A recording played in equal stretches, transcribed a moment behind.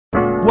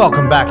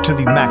Welcome back to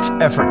the Max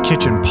Effort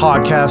Kitchen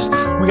podcast.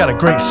 We got a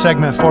great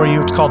segment for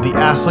you. It's called The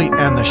Athlete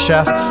and the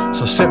Chef.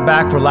 So sit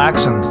back,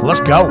 relax, and let's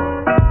go.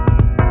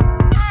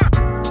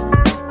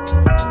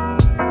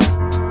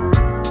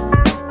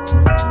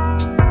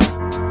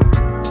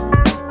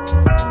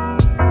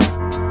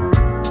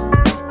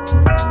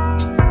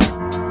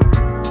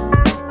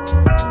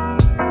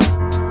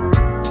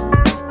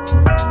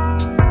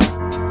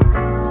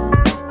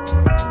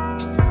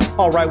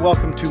 All right,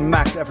 welcome to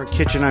Max Effort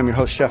Kitchen. I'm your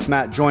host, Chef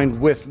Matt, joined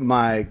with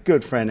my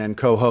good friend and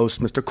co-host,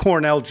 Mr.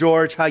 Cornell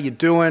George. How you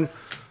doing?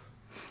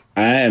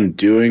 I am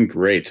doing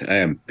great. I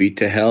am beat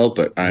to hell,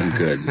 but I'm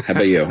good. How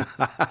about you?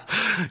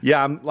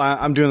 Yeah,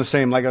 I'm doing the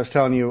same. Like I was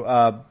telling you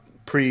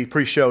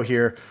pre-show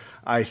here,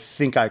 I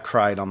think I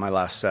cried on my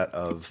last set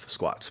of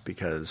squats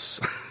because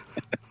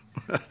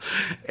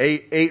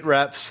eight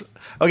reps.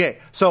 Okay,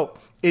 so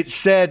it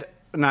said,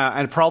 now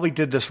I probably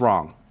did this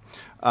wrong,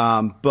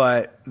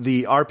 but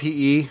the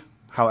RPE,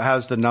 how it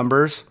has the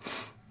numbers,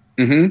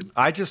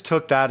 I just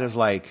took that as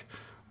like,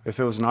 if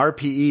it was an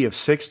RPE of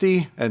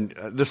 60, and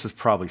this is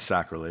probably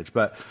sacrilege,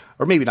 but,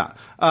 or maybe not,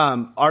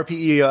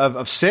 RPE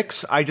of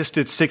 6, I just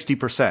did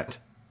 60%.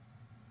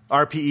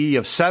 RPE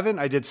of 7,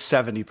 I did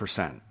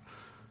 70%.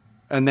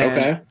 And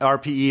then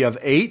RPE of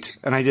 8,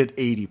 and I did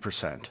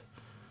 80%.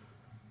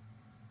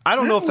 I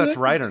don't know if that's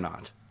right or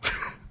not,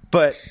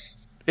 but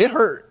it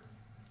hurt.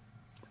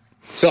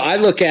 So I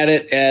look at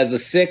it as a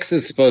 6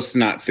 is supposed to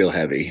not feel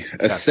heavy.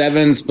 A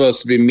 7 is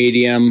supposed to be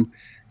medium.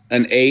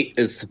 An 8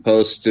 is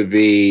supposed to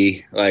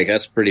be like,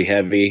 that's pretty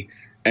heavy.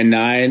 And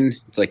 9,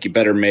 it's like, you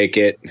better make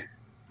it.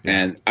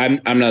 And I'm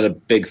not a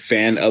big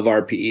fan of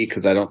RPE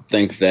because I don't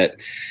think that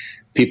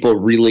people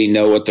really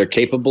know what they're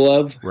capable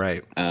of.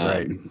 Right.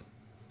 I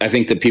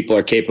think that people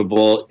are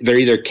capable. They're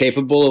either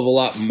capable of a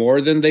lot more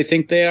than they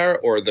think they are,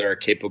 or they're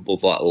capable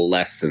of a lot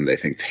less than they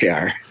think they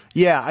are.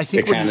 Yeah, I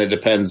think it kind of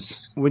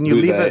depends. When you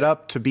leave it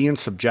up to being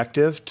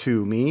subjective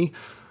to me,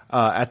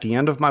 at the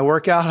end of my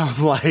workout,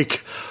 I'm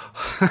like,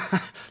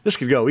 this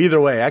could go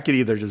either way. I could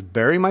either just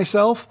bury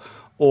myself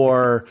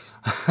or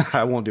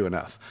I won't do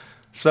enough.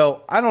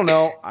 So I don't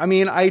know. I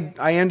mean, I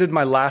ended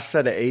my last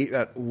set of 8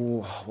 at,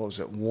 what was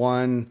it,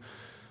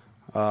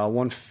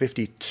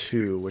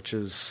 152, which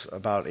is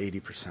about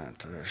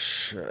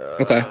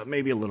 80%.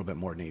 Maybe a little bit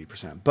more than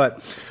 80%.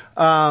 But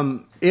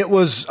it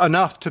was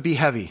enough to be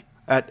heavy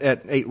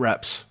at 8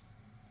 reps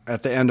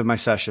at the end of my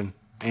session.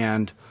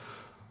 And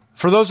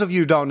for those of you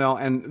who don't know,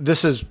 and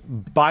this is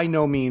by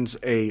no means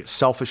a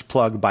selfish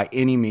plug by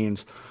any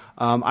means,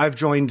 I've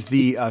joined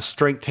the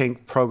Strength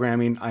Tank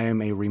programming. I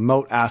am a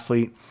remote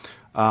athlete.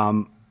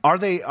 Are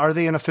they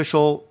an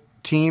official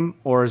team,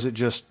 or is it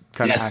just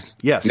kind of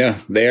yes? No,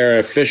 they are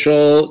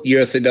official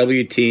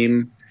USAW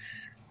team.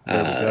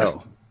 There we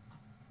go.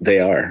 They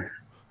are.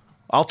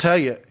 I'll tell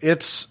you,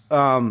 it's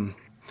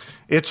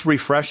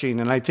refreshing,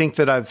 and I think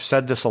that I've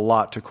said this a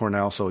lot to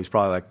Cornell, so he's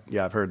probably like,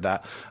 yeah, I've heard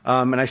that.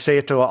 And I say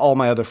it to all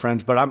my other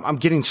friends, but I'm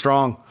getting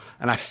strong,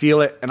 and I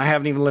feel it, and I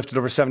haven't even lifted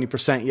over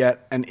 70%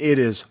 yet, and it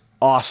is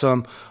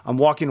awesome. I'm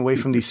walking away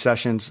from these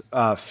sessions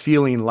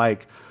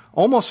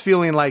almost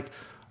feeling like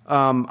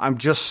I'm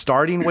just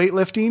starting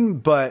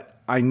weightlifting, but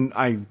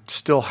I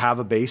still have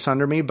a base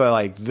under me. But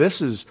like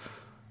this is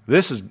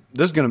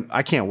gonna.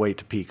 I can't wait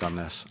to peak on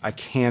this. I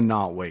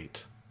cannot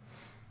wait.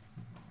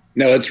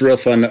 No, it's real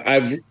fun.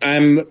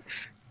 I'm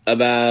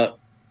about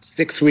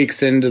 6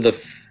 weeks into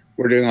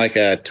we're doing like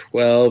a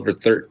 12 or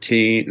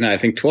 13, no, I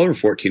think 12 or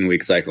 14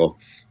 week cycle.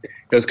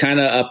 It was kind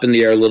of up in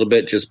the air a little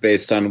bit just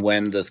based on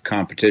when this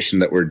competition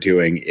that we're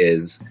doing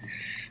is.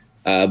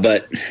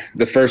 But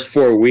the first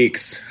 4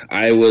 weeks,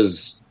 I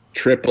was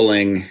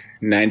tripling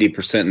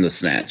 90% in the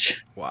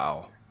snatch.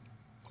 Wow.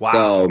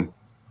 So,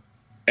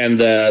 and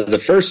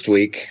the first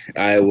week,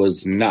 I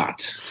was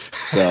not.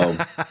 So...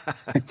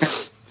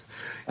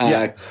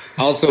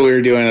 Also, we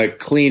were doing a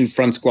clean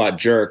front squat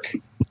jerk,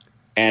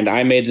 and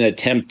I made an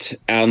attempt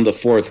on the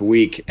 4th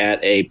week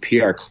at a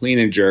PR clean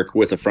and jerk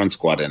with a front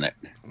squat in it.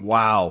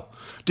 Wow!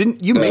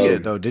 Didn't you made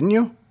it though? Didn't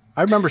you?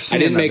 I remember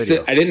seeing that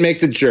video. I didn't make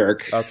the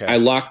jerk. Okay. I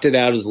locked it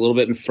out. It was a little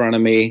bit in front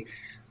of me,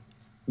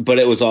 but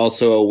it was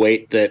also a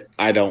weight that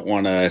I don't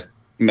want to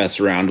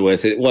mess around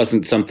with. It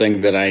wasn't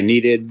something that I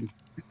needed.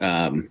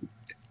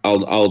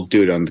 I'll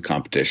do it on the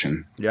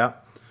competition. Yeah.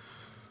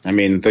 I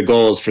mean, the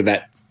goal is for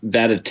that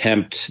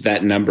attempt,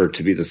 that number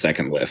to be the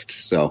second lift.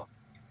 So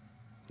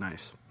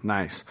nice.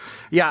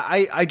 Yeah.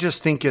 I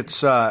just think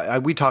it's,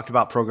 we talked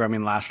about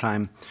programming last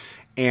time,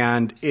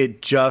 and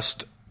it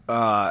just,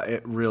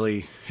 it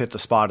really hit the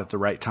spot at the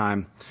right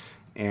time.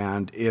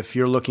 And if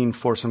you're looking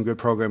for some good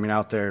programming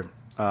out there,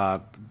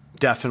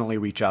 definitely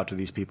reach out to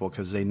these people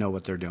because they know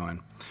what they're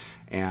doing.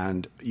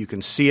 And you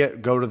can see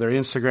it. Go to their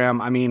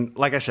Instagram. I mean,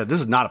 like I said,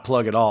 this is not a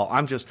plug at all.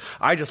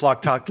 I just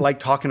like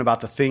talking about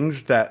the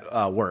things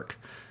that work.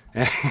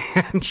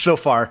 And so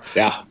far,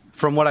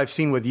 from what I've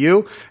seen with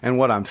you and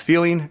what I'm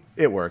feeling,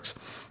 it works.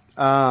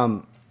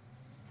 Cool.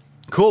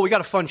 We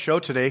got a fun show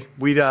today.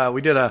 We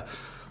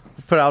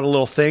put out a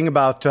little thing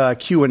about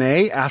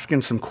Q&A,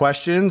 asking some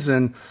questions,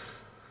 and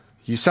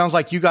you sounds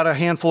like you got a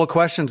handful of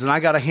questions, and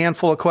I got a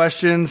handful of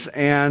questions,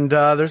 and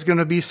there's going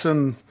to be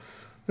some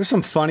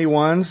funny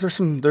ones.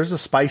 There's a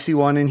spicy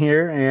one in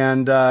here,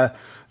 and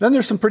then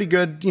there's some pretty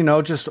good,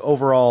 just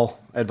overall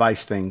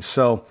advice things.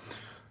 So,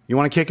 you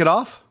want to kick it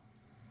off?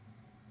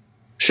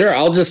 Sure.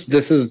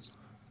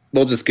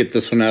 We'll just get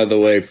this one out of the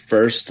way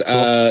first.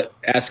 Cool.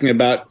 Asking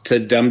about to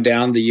dumb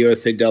down the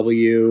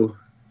USAW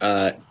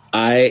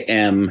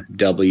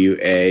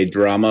IMWA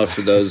drama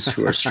for those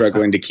who are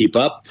struggling to keep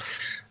up.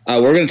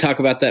 We're going to talk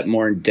about that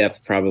more in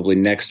depth probably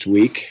next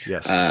week.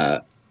 Yes.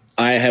 I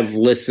have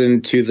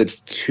listened to the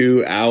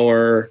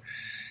 2-hour,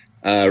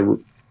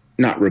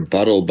 not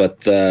rebuttal,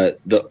 but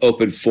the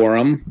open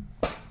forum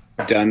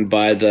done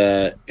by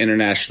the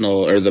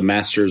international or the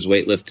Masters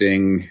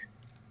weightlifting,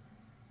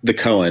 the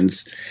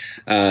Cohens,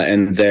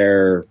 and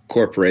their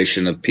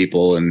corporation of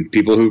people and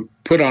people who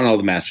put on all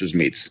the Masters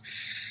meets.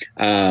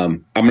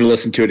 I'm going to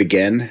listen to it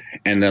again,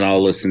 and then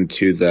I'll listen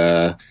to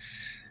the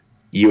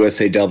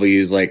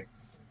USAW's, like,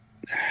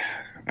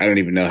 I don't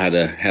even know how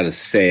to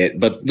say it,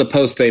 but the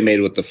post they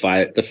made with the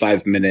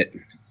 5-minute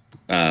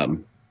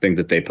thing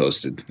that they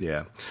posted.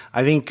 Yeah,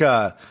 I think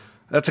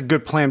that's a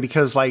good plan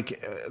because,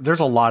 like, there's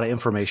a lot of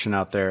information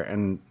out there,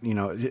 and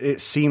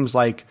it seems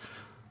like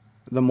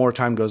the more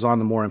time goes on,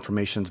 the more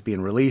information is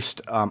being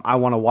released. I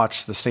want to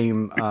watch the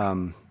same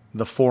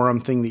the forum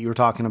thing that you were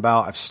talking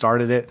about. I've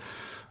started it,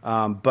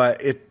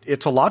 but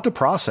it's a lot to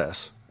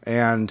process,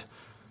 and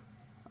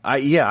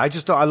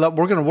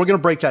we're gonna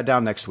break that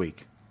down next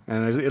week.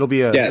 And it'll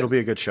be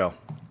a good show.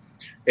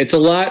 It's a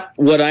lot.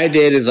 What I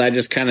did is I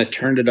just kind of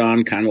turned it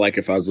on, kind of like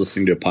if I was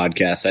listening to a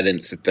podcast. I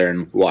didn't sit there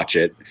and watch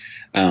it,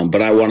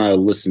 but I want to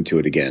listen to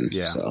it again.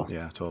 Yeah, so.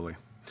 Yeah, totally.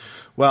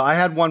 Well, I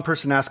had one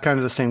person ask kind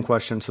of the same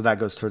question, so that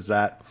goes towards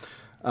that.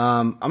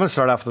 I'm going to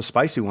start off with a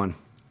spicy one.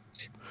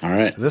 All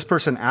right. This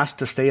person asked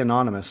to stay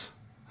anonymous,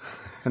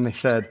 and they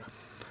said,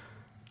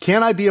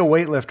 "Can I be a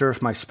weightlifter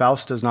if my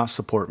spouse does not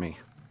support me?"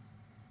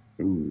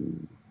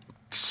 Ooh.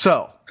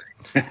 So.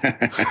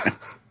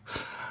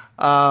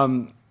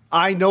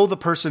 I know the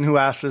person who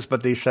asked this,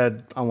 but they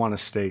said, I want to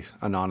stay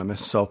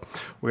anonymous. So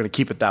we're going to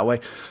keep it that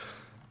way.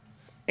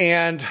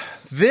 And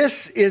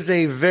this is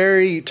a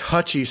very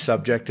touchy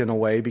subject in a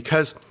way,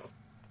 because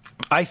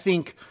I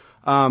think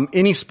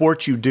any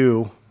sport you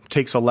do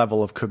takes a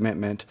level of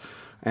commitment.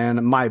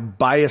 And my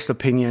biased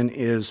opinion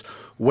is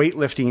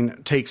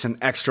weightlifting takes an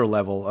extra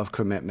level of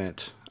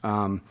commitment.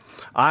 I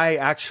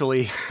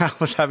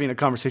was having a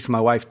conversation with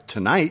my wife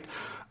tonight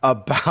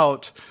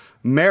about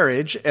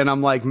marriage, and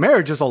I'm like,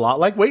 marriage is a lot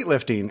like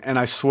weightlifting. And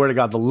I swear to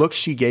God, the look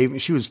she gave me,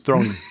 she was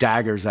throwing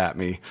daggers at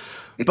me.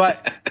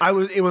 But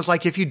it was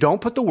like, if you don't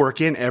put the work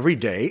in every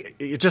day,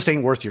 it just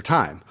ain't worth your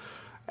time.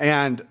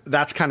 And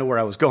that's kind of where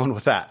I was going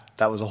with that.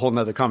 That was a whole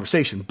nother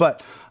conversation.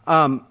 But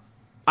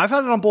I've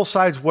had it on both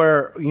sides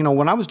where,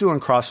 when I was doing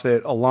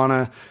CrossFit,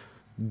 Alana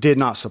did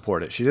not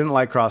support it. She didn't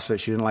like CrossFit.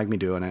 She didn't like me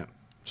doing it.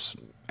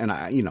 And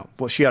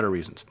she had her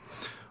reasons.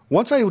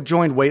 Once I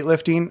joined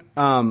weightlifting,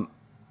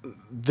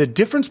 the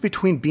difference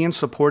between being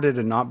supported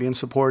and not being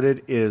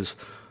supported is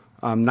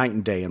night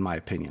and day, in my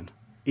opinion.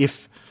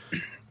 If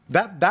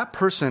that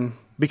person,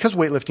 because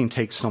weightlifting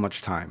takes so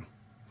much time,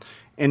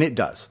 and it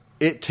does,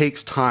 it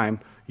takes time.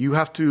 You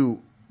have to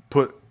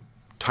put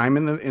time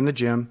in the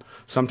gym.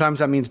 Sometimes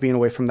that means being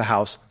away from the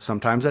house.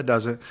 Sometimes that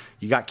doesn't.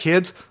 You got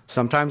kids.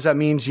 Sometimes that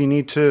means you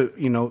need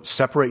to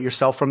separate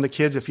yourself from the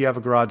kids if you have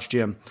a garage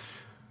gym.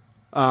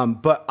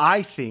 But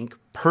I think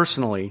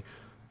personally,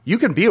 you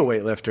can be a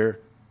weightlifter.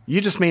 You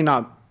just may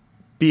not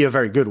be a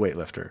very good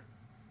weightlifter.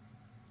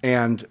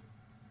 And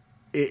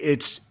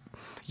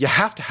you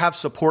have to have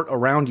support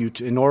around you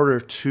in order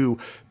to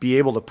be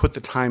able to put the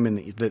time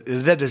in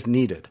that is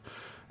needed,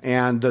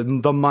 and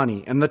the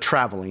money and the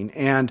traveling.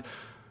 And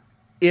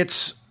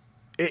it's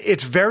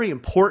very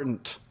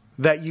important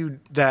that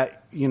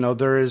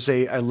there is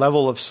a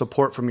level of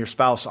support from your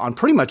spouse on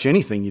pretty much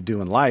anything you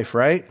do in life,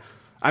 right?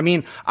 I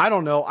mean, I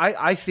don't know.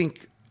 I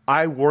think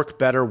I work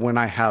better when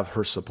I have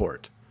her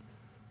support.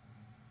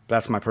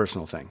 That's my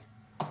personal thing.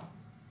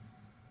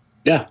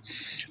 Yeah.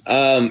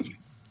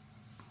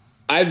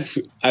 I've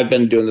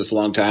been doing this a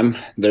long time.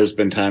 There's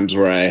been times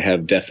where I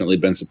have definitely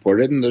been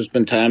supported, and there's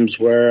been times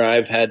where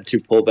I've had to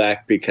pull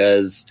back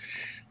because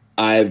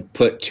I've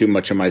put too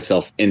much of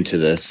myself into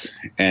this.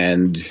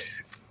 And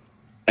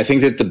I think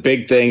that the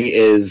big thing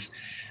is,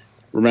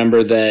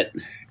 remember that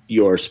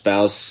your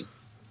spouse,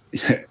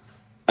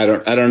 I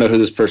don't know who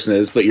this person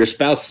is, but your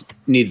spouse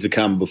needs to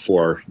come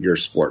before your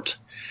sport.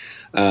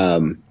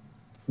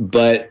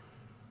 But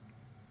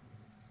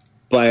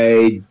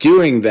by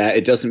doing that,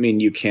 it doesn't mean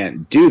you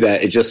can't do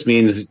that. It just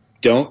means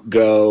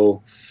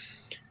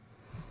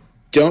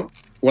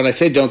when I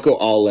say don't go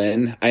all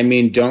in, I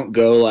mean don't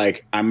go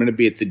like, I'm going to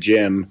be at the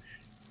gym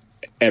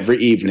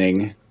every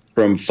evening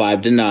from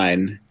 5 to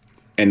 9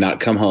 and not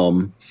come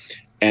home.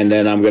 And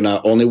then I'm going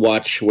to only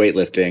watch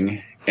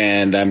weightlifting,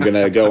 and I'm going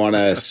to go on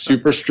a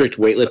super strict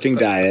weightlifting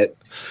diet,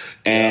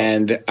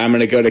 and I'm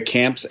going to go to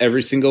camps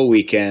every single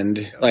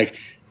weekend. Like,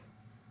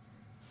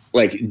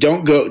 like,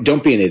 don't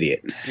be an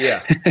idiot.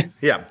 Yeah.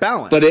 Yeah.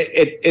 Balance. But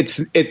it's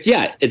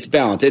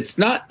balance. It's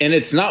not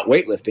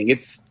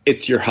weightlifting.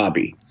 It's your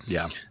hobby.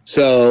 Yeah.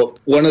 So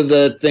one of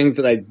the things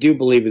that I do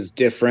believe is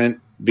different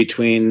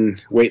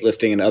between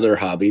weightlifting and other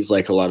hobbies,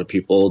 like a lot of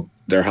people,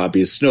 their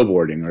hobby is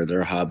snowboarding or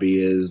their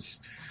hobby is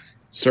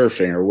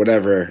surfing or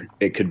whatever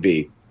it could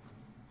be.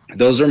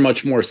 Those are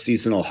much more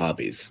seasonal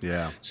hobbies.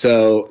 Yeah.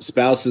 So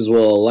spouses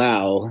will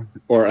allow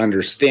or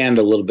understand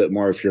a little bit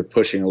more if you're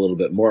pushing a little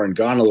bit more and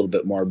gone a little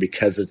bit more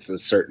because it's a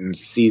certain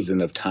season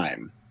of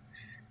time.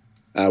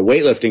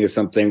 Weightlifting is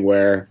something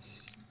where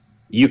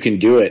you can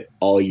do it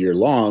all year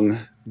long,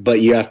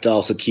 but you have to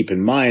also keep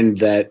in mind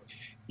that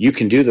you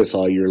can do this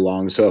all year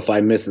long. So if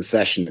I miss a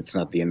session, it's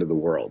not the end of the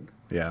world.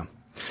 Yeah.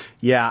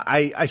 Yeah,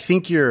 I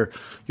think you're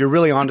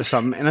really onto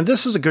something, and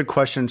this is a good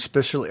question,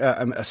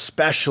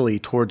 especially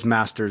towards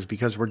masters,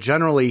 because we're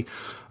generally,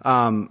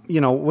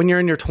 when you're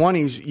in your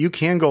 20s, you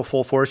can go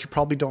full force. You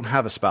probably don't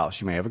have a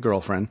spouse. You may have a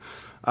girlfriend,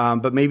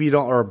 but maybe you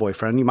don't, or a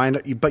boyfriend.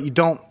 But you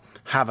don't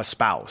have a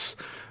spouse,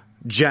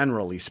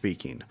 generally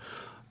speaking.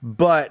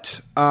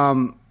 But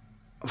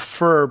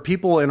for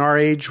people in our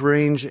age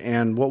range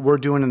and what we're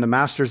doing in the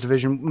masters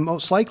division,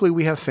 most likely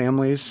we have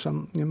families.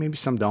 Some, maybe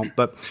some don't.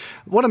 But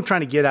what I'm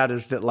trying to get at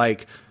is that,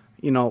 like,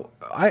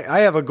 I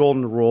have a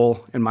golden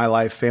rule in my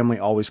life. Family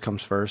always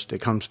comes first. It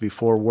comes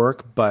before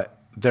work. But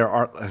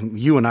and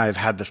you and I have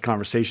had this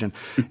conversation.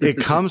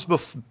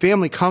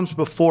 Family comes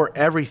before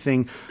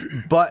everything.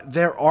 But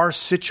there are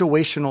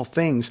situational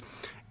things,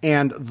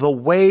 and the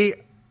way.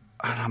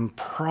 And I'm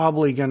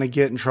probably going to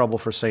get in trouble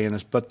for saying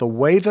this, but the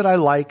way that I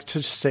like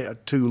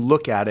to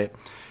look at it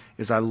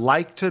is I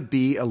like to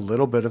be a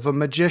little bit of a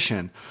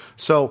magician.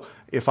 So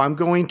if I'm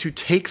going to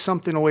take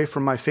something away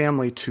from my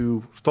family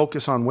to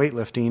focus on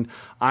weightlifting,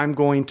 I'm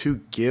going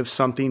to give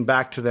something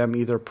back to them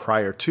either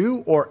prior to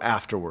or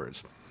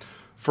afterwards.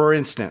 For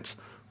instance,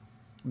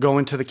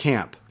 going to the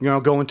camp,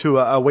 going to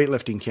a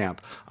weightlifting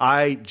camp.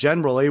 I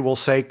generally will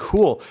say,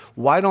 cool,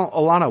 why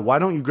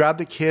don't you grab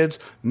the kids,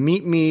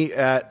 meet me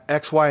at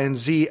X, Y, and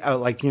Z,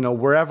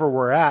 wherever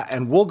we're at,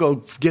 and we'll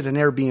go get an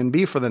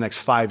Airbnb for the next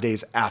 5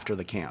 days after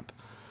the camp.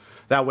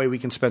 That way we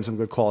can spend some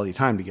good quality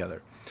time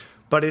together.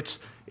 But it's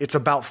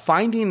about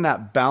finding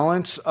that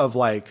balance of,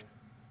 like,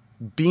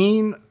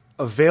 being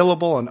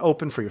available and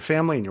open for your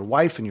family and your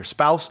wife and your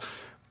spouse,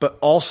 but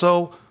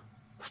also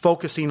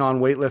focusing on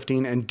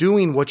weightlifting and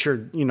doing what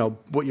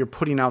you're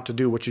putting out to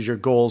do, which is your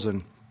goals.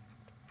 And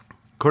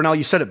Cornell,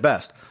 you said it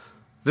best.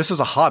 This is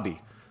a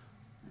hobby.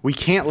 We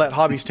can't let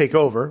hobbies take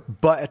over,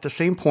 but at the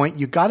same point,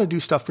 you got to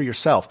do stuff for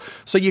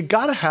yourself. So you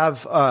got to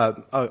have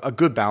a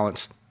good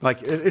balance.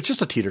 Like, it's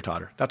just a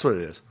teeter-totter. That's what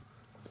it is.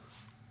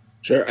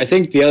 Sure. I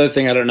think the other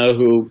thing, I don't know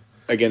who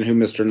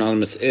Mr.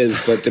 Anonymous is,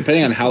 but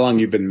depending on how long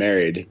you've been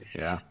married.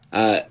 Yeah.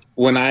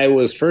 When I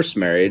was first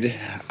married,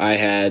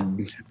 I've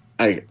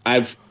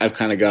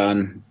kind of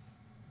gone,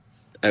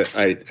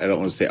 I don't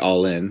want to say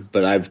all in,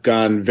 but I've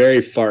gone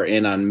very far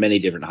in on many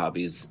different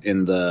hobbies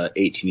in the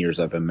 18 years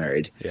I've been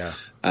married. Yeah.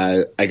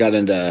 I got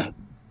into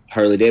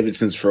Harley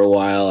Davidsons for a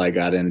while. I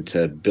got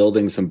into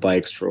building some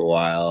bikes for a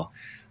while.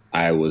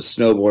 I was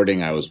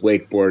snowboarding. I was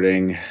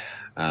wakeboarding,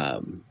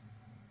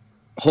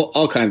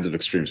 all kinds of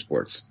extreme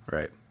sports.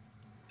 Right.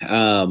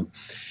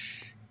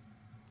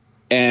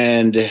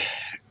 And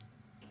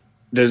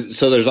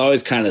there's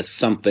always kind of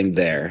something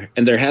there.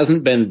 And there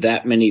hasn't been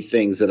that many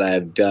things that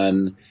I've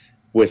done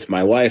with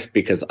my wife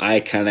because I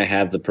kind of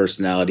have the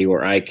personality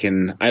where I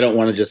don't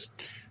want to just,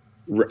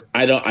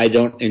 I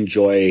don't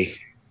enjoy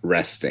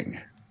resting.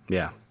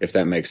 Yeah. If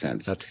that makes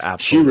sense. That's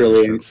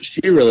absolutely.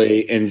 She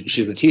really, and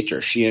she's a teacher.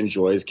 She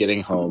enjoys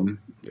getting home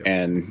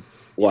and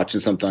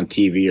watching something on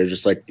TV or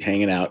just like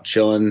hanging out,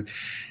 chilling,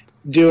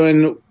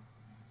 doing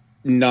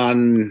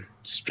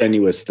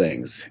non-strenuous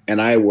things.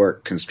 And I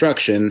work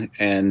construction,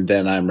 and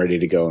then I'm ready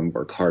to go and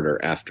work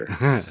harder after.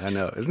 I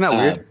know. Isn't that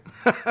weird?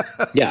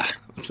 Yeah.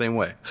 Same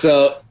way.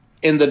 So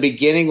in the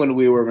beginning when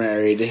we were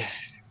married,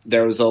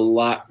 there was a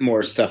lot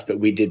more stuff that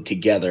we did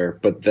together.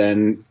 But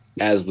then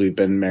as we've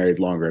been married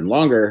longer and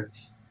longer,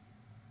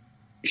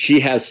 she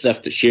has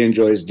stuff that she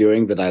enjoys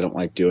doing that I don't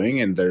like doing,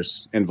 and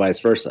vice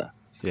versa.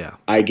 Yeah.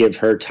 I give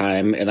her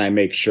time, and I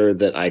make sure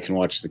that I can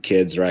watch the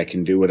kids or I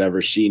can do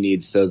whatever she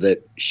needs so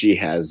that she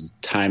has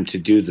time to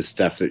do the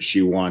stuff that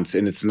she wants.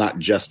 And it's not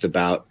just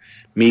about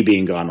me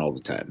being gone all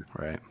the time.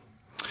 Right.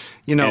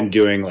 And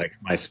doing like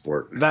my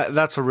sport.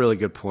 That's a really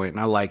good point. And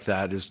I like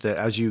that, is that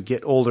as you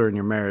get older in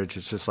your marriage,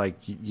 it's just like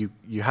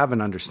you have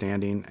an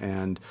understanding,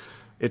 and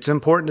it's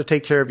important to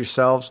take care of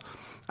yourselves.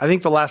 I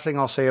think the last thing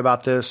I'll say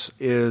about this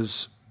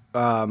is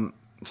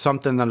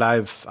something that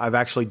I've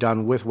actually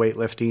done with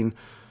weightlifting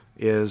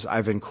is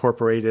I've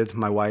incorporated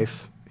my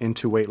wife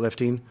into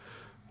weightlifting,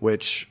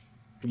 which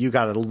you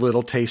got a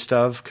little taste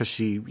of because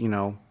she,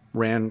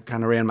 ran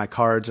my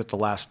cards at the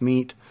last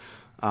meet.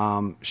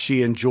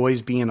 She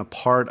enjoys being a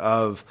part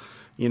of,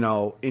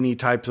 any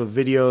types of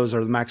videos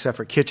or the Max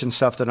Effort Kitchen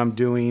stuff that I'm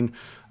doing.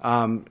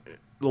 A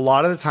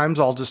lot of the times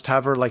I'll just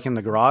have her like in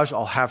the garage.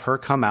 I'll have her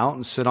come out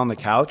and sit on the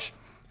couch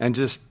and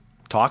just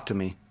talk to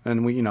me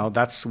and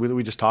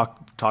we just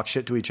talk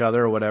shit to each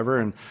other or whatever,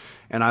 and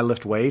I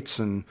lift weights,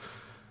 and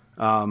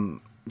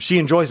she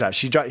enjoys that.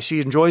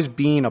 She enjoys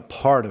being a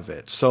part of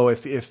it. So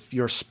if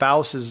your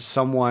spouse is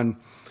someone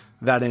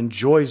that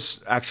enjoys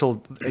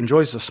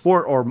the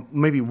sport, or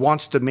maybe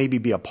wants to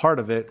be a part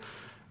of it,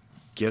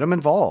 get them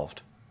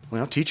involved.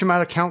 Teach them how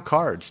to count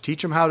cards.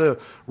 Teach them how to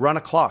run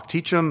a clock.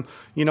 Teach them,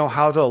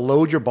 how to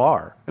load your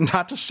bar. And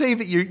not to say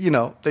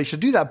that they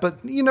should do that,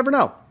 but you never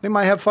know. They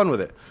might have fun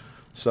with it.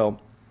 So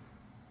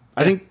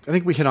I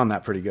think we hit on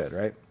that pretty good,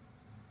 right?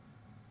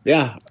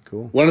 Yeah.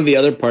 Cool. One of the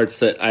other parts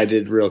that I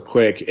did real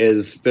quick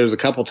is there's a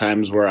couple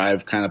times where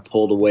I've kind of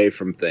pulled away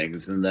from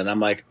things, and then I'm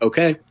like,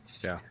 okay,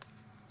 yeah,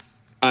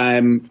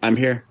 I'm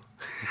here.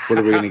 What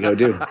are we going to go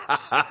do?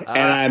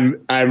 And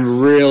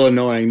I'm real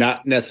annoying,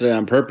 not necessarily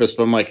on purpose,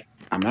 but I'm like,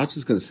 I'm not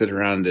just going to sit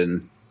around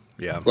and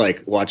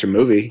watch a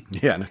movie.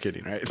 Yeah, no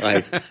kidding, right?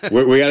 Like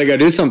we got to go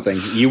do something.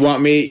 You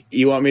want me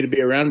to be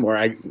around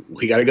more?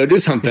 We got to go do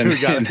something.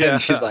 And then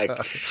she's like,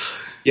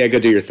 yeah, go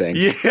do your thing.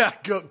 Yeah,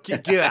 go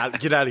get out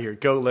of here.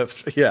 Go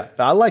lift. Yeah,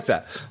 I like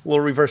that. A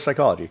little reverse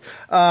psychology.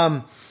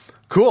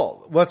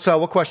 Cool. What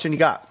question you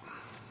got?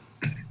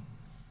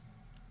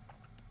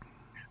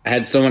 I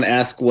had someone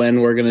ask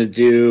when we're going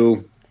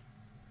to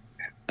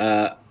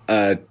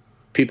do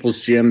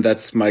People's Gym.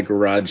 That's my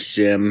garage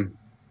gym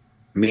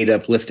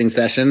meetup lifting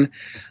session.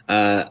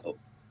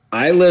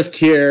 I lift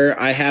here.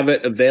 I have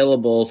it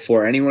available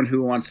for anyone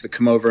who wants to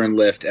come over and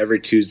lift every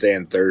Tuesday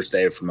and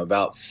Thursday from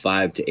about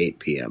 5 to 8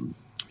 p.m.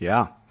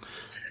 Yeah.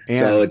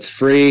 So it's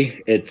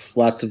free. It's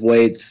lots of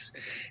weights.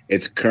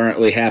 It's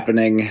currently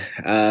happening.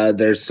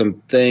 There's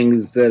some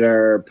things that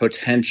are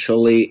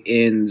potentially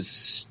in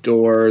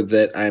store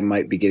that I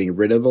might be getting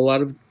rid of a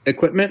lot of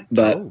equipment,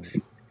 but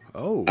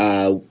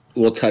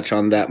we'll touch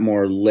on that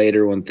more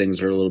later when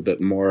things are a little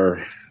bit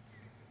more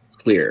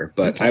clear.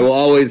 But okay. I will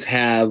always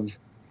have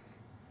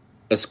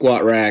a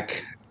squat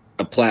rack,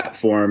 a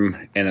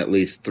platform, and at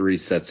least 3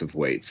 sets of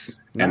weights.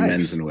 Nice. And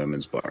men's and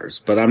women's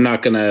bars. But I'm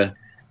not going to,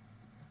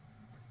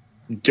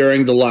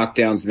 during the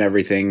lockdowns and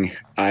everything,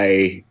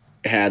 I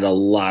had a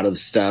lot of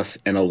stuff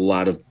and a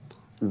lot of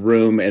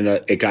room, and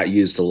it got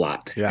used a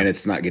lot. Yeah. And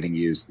it's not getting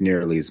used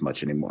nearly as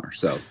much anymore.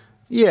 So,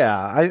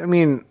 yeah, I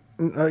mean,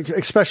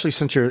 especially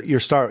since you're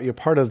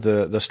part of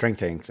the strength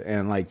tank,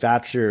 and like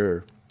that's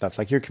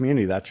like your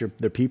community. That's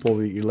the people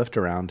that you lift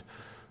around.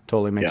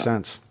 Totally makes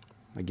sense.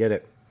 I get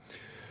it.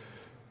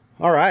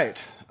 All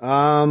right.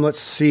 Let's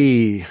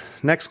see.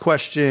 Next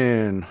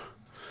question.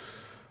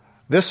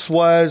 This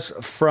was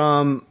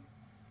from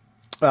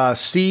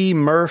C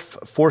Murph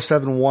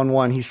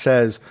 4711. He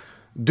says,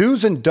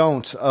 do's and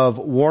don'ts of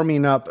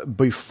warming up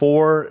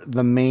before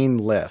the main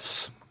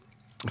lifts.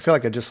 I feel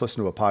like I just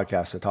listened to a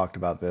podcast that talked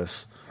about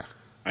this.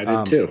 I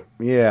did too.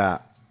 Yeah.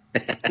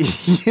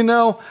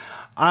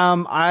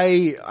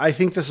 I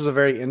think this is a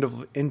very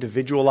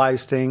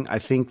individualized thing. I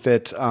think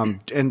that,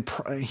 and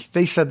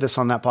they said this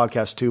on that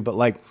podcast too, but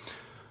like,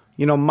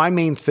 my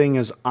main thing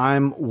is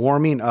I'm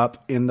warming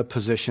up in the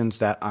positions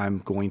that I'm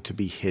going to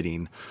be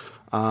hitting.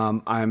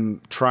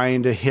 I'm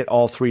trying to hit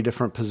all 3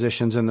 different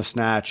positions in the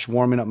snatch,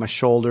 warming up my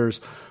shoulders,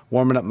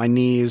 warming up my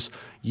knees.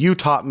 You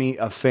taught me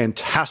a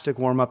fantastic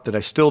warm-up that I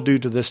still do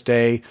to this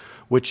day,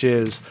 which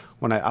is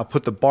when I'll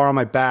put the bar on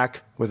my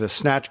back with a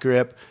snatch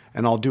grip,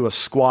 and I'll do a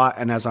squat,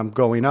 and as I'm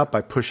going up,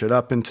 I push it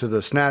up into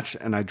the snatch,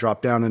 and I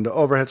drop down into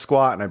overhead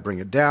squat, and I bring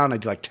it down. I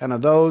do like 10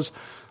 of those.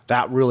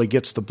 That really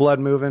gets the blood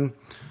moving.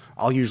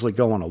 I'll usually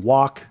go on a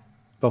walk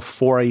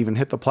before I even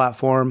hit the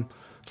platform.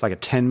 It's like a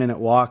 10-minute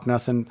walk,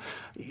 nothing.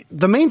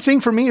 The main thing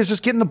for me is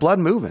just getting the blood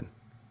moving,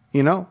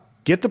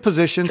 Get the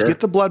positions, Get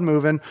the blood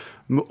moving,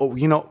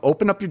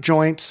 open up your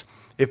joints.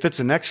 If it's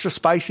an extra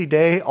spicy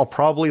day, I'll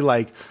probably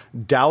like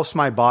douse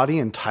my body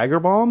in Tiger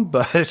Balm.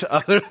 But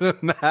other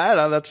than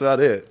that, that's about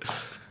it.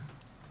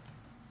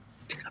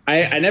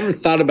 I never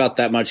thought about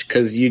that much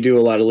because you do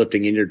a lot of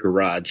lifting in your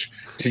garage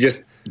to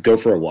just go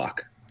for a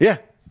walk. Yeah.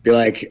 Be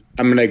like,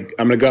 I'm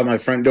gonna go out my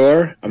front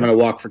door. I'm gonna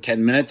walk for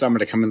 10 minutes. I'm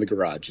gonna come in the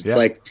garage. It's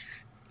like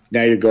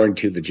now you're going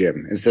to the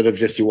gym instead of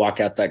just you walk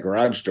out that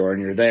garage door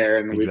and you're there.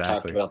 And we've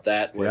talked about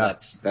that. Where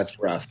that's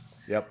rough.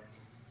 Yep.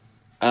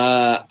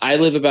 I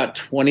live about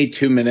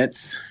 22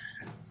 minutes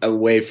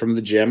away from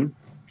the gym.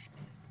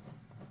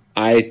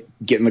 I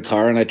get in the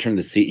car and I turn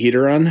the seat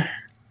heater on,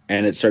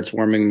 and it starts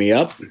warming me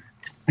up.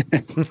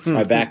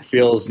 My back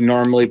feels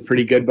normally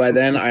pretty good by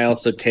then. I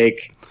also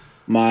take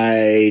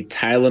my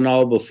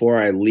Tylenol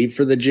before I leave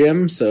for the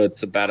gym, so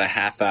it's about a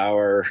half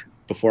hour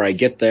before I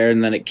get there,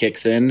 and then it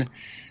kicks in.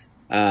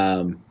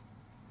 So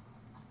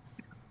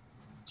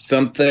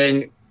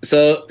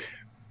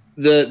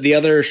the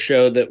other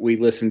show that we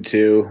listened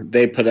to,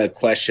 they put a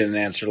question and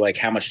answer like,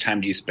 how much time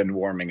do you spend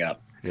warming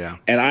up? Yeah.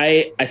 And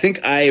I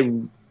think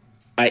I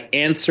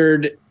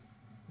answered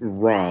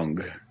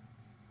wrong.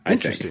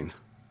 Interesting.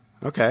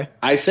 Okay.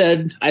 I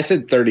said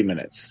 30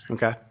 minutes.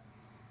 Okay.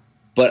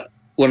 But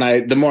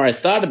the more I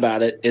thought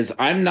about it, is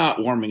I'm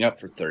not warming up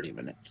for 30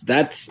 minutes.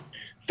 That's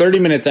 30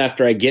 minutes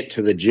after I get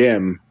to the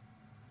gym.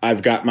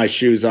 I've got my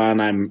shoes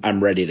on.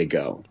 I'm ready to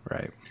go.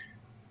 Right.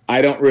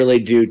 I don't really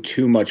do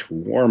too much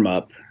warm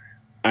up.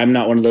 I'm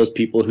not one of those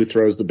people who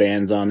throws the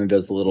bands on and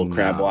does the little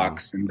crab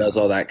walks and does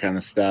all that kind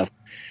of stuff.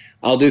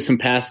 I'll do some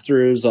pass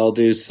throughs. I'll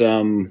do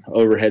some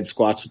overhead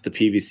squats with the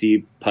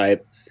PVC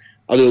pipe.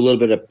 I'll do a little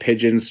bit of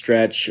pigeon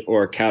stretch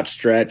or couch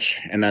stretch,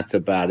 and that's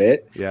about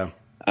it. Yeah.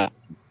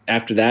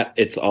 After that,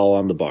 it's all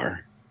on the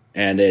bar.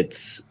 And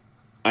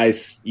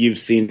you've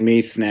seen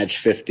me snatch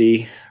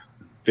 50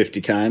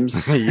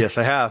 times. Yes,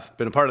 I have.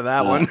 Been a part of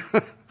that one.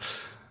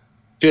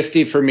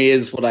 50 for me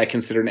is what I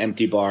consider an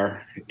empty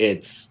bar.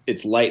 It's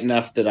light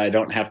enough that I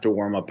don't have to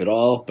warm up at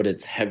all, but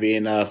it's heavy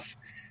enough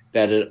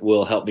that it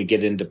will help me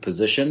get into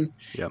position.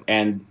 Yep.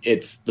 And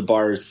the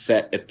bar is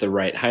set at the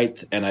right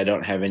height, and I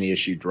don't have any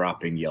issue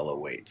dropping yellow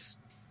weights.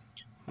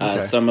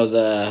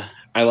 Okay.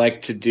 I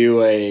like to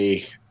do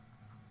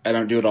I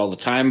don't do it all the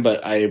time,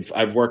 but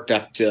I've worked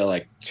up to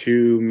like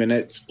 2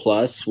 minutes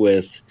plus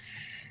with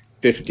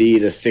 50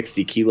 to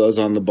 60 kilos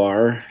on the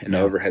bar in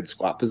overhead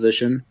squat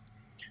position.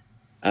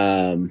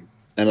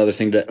 Another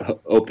thing that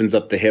opens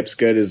up the hips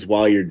good is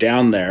while you're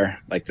down there,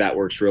 like that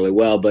works really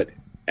well, but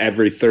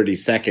every 30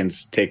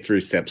 seconds, take 3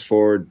 steps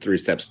forward, 3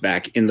 steps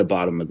back in the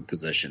bottom of the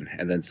position,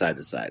 and then side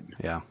to side.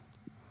 Yeah.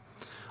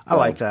 I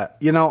like that.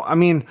 I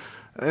mean,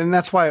 and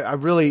that's why I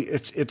really,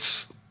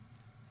 it's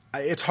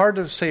hard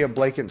to say a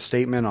blanket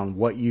statement on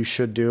what you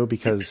should do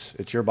because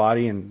it's your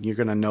body and you're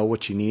going to know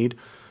what you need.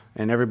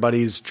 And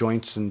everybody's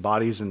joints and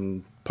bodies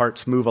and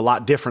parts move a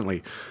lot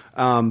differently.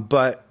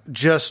 But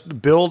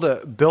just build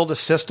a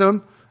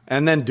system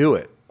and then do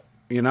it.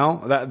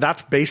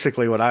 That's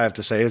basically what I have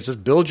to say is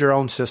just build your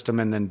own system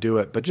and then do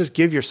it. But just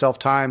give yourself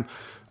time,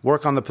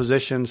 work on the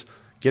positions,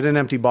 get an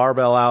empty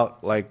barbell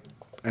out,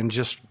 and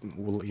just,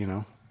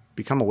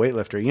 become a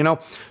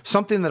weightlifter.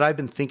 Something that I've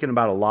been thinking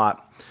about a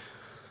lot,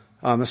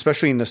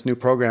 especially in this new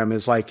program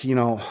is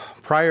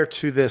prior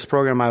to this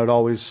program, I would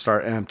always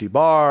start an empty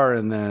bar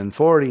and then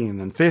 40 and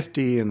then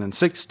 50 and then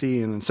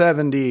 60 and then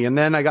 70. And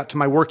then I got to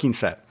my working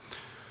set.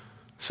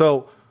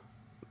 So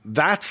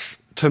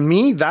to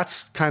me,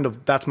 that's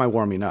my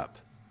warming up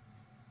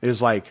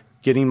is like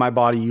getting my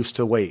body used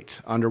to weight,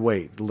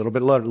 underweight, a little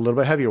bit lower, a little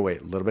bit heavier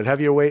weight, a little bit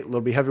heavier weight, a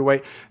little bit heavier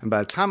weight. And by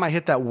the time I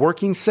hit that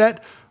working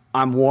set,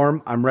 I'm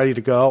warm, I'm ready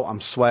to go,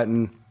 I'm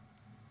sweating,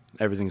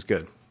 everything's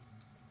good.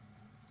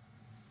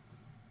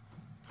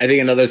 I think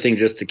another thing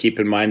just to keep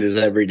in mind is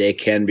every day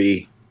can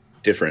be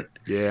different.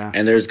 Yeah.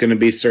 And there's going to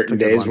be certain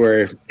days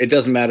where it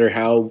doesn't matter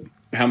how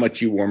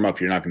much you warm up,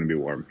 you're not going to be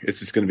warm. It's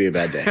just going to be a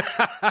bad day.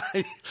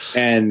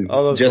 And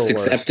just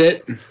accept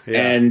it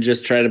and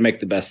just try to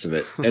make the best of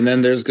it. And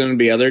then there's going to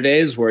be other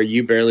days where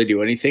you barely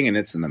do anything and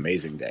it's an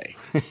amazing day.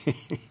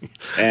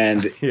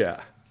 And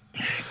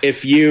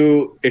if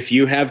you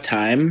have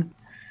time,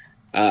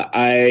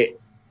 I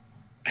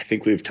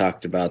think we've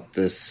talked about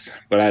this,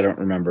 but I don't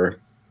remember.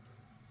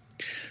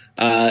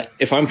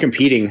 If I'm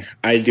competing,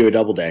 I do a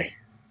double day.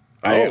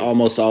 I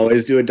almost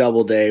always do a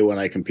double day when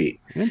I compete.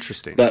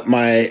 Interesting. But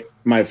my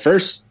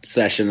first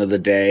session of the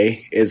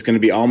day is going to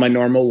be all my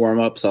normal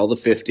warm-ups, all the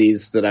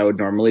 50s that I would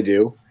normally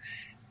do.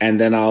 And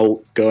then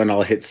I'll go and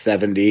I'll hit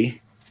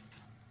 70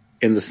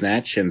 in the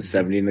snatch and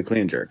 70 in the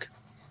clean jerk.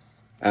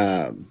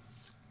 And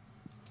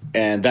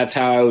that's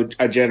how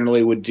I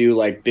generally would do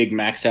like big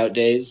max out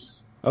days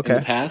in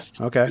the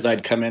past. Okay. Because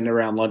I'd come in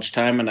around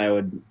lunchtime and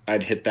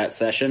I'd hit that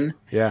session.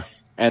 Yeah.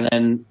 And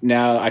then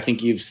now I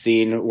think you've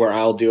seen where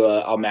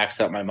I'll max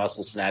out my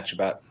muscle snatch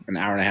about an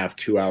hour and a half,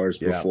 2 hours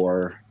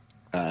before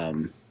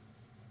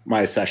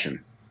my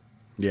session.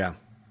 Yeah.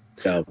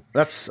 So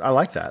I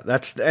like that.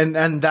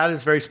 And that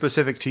is very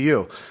specific to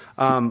you.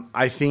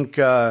 I think,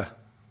 I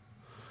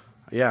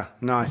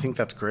think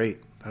that's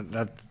great.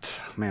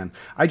 Man,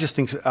 I just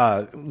think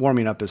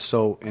warming up is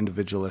so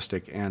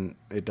individualistic and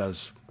you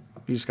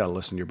just got to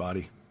listen to your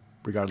body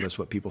regardless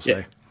what people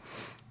say.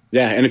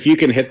 Yeah. And if you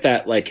can hit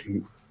that, like,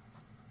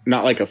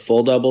 not like a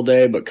full double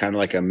day, but kind of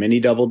like a mini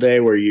double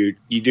day where you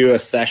do a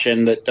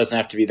session that doesn't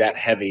have to be that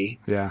heavy.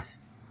 Yeah.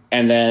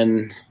 And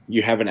then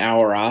you have an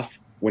hour off.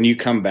 When you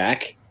come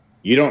back,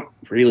 you don't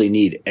really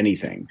need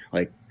anything.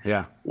 Like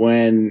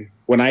when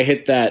I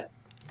hit that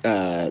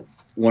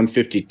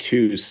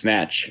 152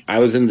 snatch, I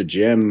was in the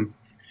gym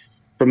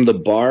from the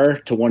bar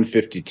to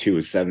 152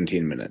 is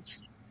 17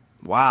 minutes.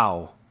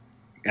 Wow.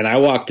 And I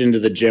walked into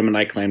the gym and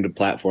I claimed a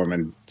platform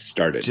and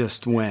started.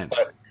 Just went.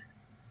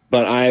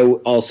 But I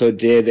also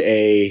did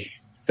a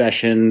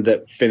session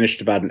that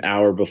finished about an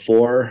hour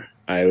before.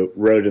 I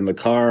rode in the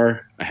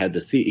car. I had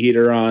the seat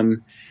heater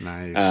on.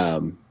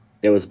 Nice.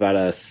 It was about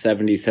a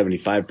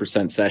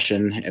 75%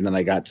 session. And then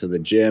I got to the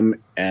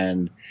gym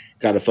and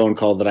got a phone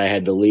call that I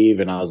had to leave.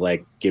 And I was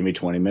like, give me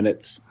 20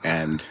 minutes.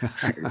 And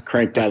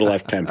cranked out a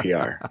lifetime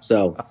PR.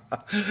 So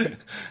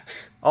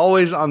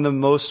always on the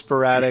most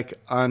sporadic,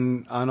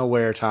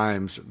 unaware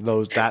times.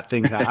 That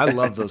thing. I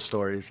love those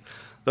stories.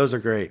 Those are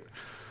great.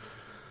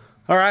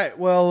 All right.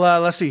 Well,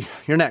 let's see.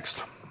 You're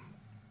next.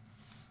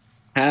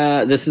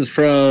 This is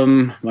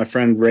from my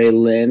friend Ray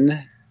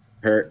Lynn.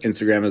 Her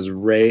Instagram is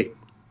Raina.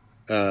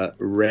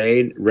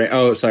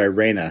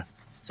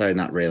 sorry,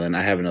 not Raylan.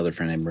 I have another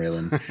friend named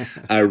Raylan.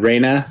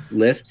 Raina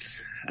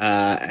lifts.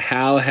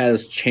 How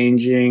has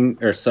training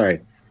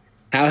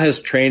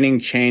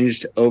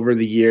changed over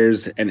the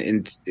years and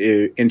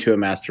into a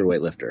master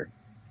weightlifter?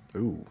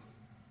 Ooh.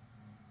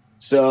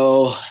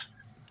 So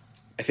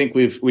I think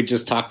we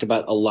just talked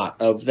about a lot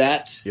of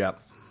that. Yep.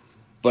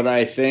 But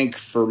I think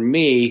for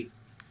me,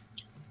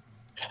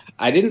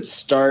 I didn't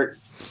start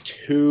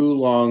too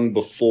long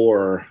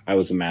before I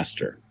was a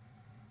master.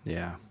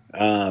 Yeah.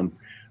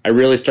 I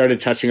really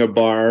started touching a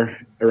bar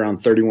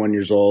around 31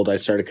 years old. I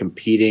started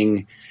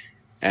competing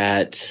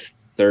at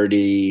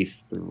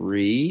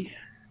 33.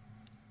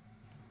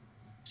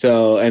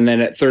 So, and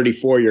then at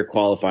 34, you're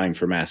qualifying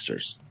for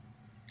masters.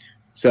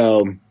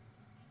 So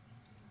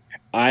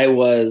I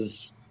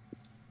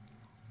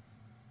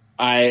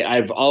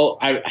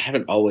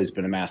haven't always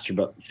been a master,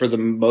 but for the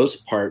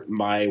most part,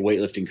 my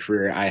weightlifting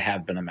career, I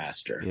have been a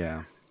master.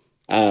 Yeah.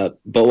 But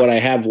what I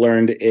have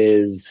learned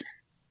is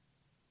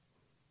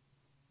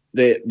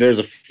there's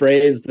a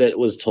phrase that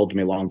was told to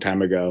me a long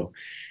time ago,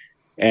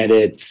 and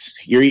it's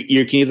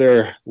you can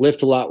either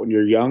lift a lot when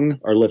you're young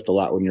or lift a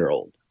lot when you're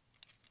old.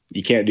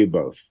 You can't do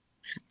both.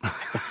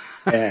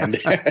 And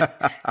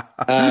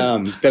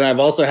then I've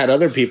also had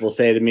other people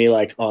say to me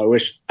like, "Oh, I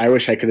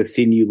wish I could have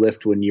seen you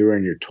lift when you were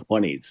in your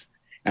 20s."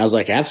 And I was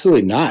like,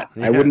 "Absolutely not.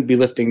 Yeah. I wouldn't be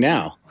lifting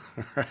now,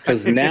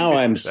 because now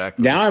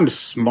I'm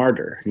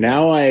smarter.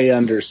 Now I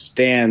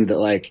understand that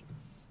like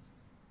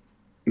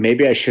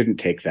maybe I shouldn't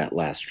take that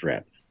last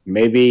rep.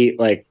 Maybe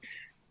like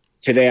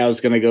today I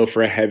was going to go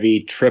for a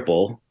heavy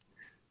triple,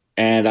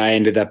 and I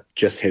ended up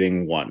just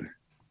hitting one."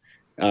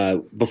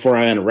 Before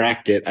I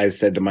unracked it, I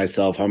said to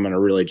myself, I'm going to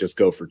really just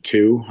go for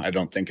 2. I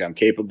don't think I'm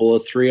capable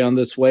of 3 on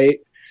this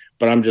weight,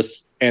 but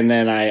and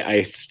then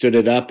I stood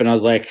it up and I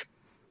was like,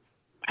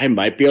 I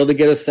might be able to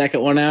get a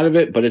second one out of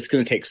it, but it's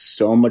going to take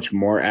so much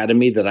more out of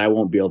me that I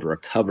won't be able to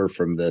recover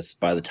from this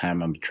by the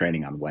time I'm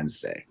training on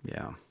Wednesday.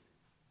 Yeah.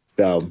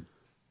 So,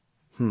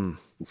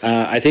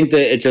 I think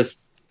that it just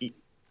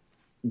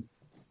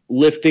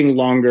lifting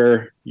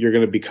longer, you're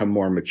going to become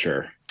more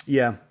mature.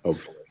 Yeah.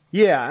 Hopefully.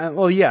 Yeah,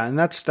 well, yeah, and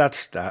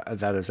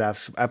that is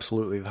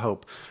absolutely the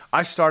hope.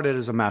 I started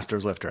as a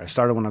masters lifter. I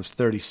started when I was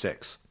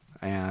 36,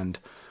 and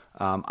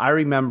I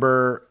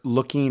remember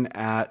looking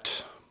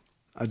at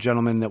a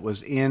gentleman that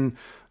was in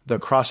the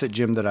CrossFit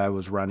gym that I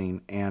was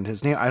running, and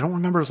his name, I don't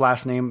remember his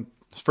last name.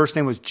 His first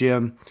name was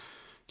Jim.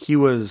 He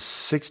was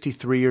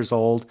 63 years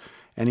old,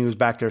 and he was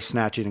back there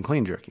snatching and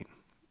clean jerking.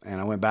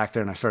 And I went back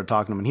there and I started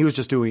talking to him, and he was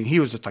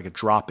just like a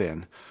drop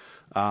in.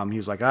 He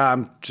was like,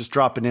 I'm just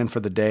dropping in for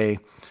the day.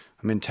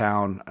 I'm in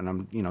town and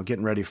I'm,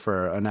 getting ready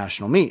for a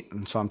national meet.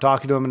 And so I'm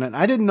talking to him, and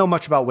I didn't know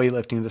much about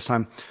weightlifting this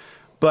time,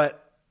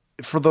 but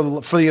for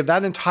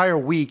that entire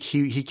week,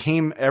 he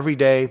came every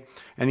day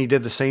and he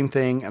did the same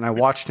thing, and I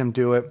watched him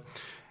do it.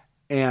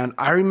 And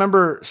I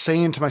remember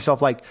saying to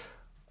myself, like,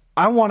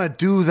 I want to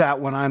do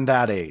that when I'm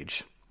that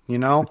age,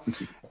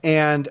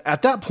 And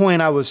at that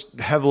point I was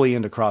heavily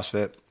into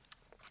CrossFit,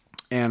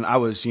 and I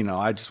was,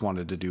 I just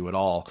wanted to do it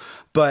all.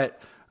 But,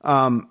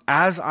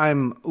 as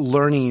I'm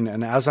learning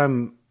and as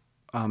I'm,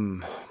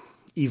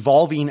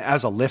 evolving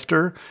as a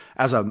lifter,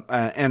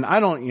 and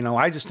I don't,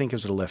 I just think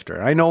as a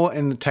lifter. I know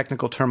in the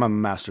technical term I'm a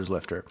master's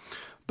lifter,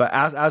 but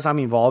as I'm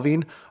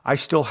evolving, I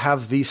still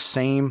have the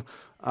same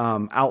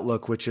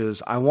outlook, which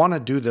is I want to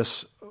do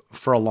this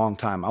for a long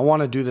time. I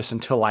want to do this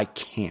until I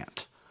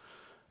can't.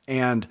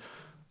 And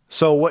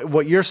so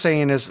what you're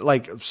saying is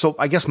like, so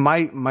I guess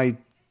my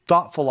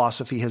thought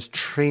philosophy has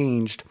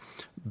changed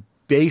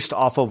based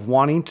off of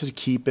wanting to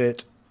keep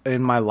it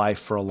in my life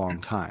for a long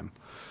time.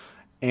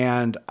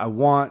 And I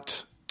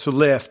want to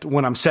lift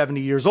when I'm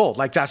 70 years old.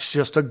 Like, that's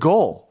just a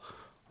goal,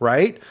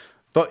 right?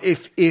 But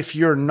if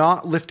you're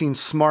not lifting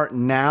smart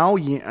now,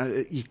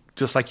 you,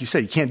 just like you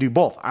said, you can't do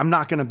both. I'm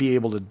not going to be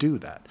able to do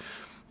that.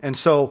 And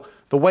so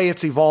the way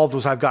it's evolved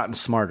was I've gotten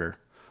smarter.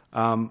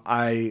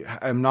 I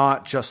am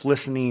not just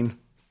listening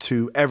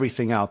to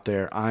everything out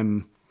there.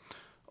 I'm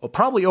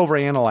probably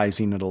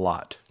overanalyzing it a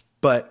lot,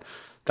 but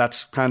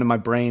that's kind of my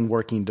brain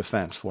working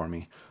defense for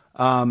me.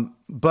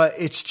 But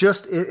it's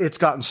just, it's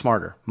gotten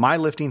smarter. My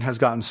lifting has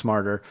gotten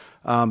smarter.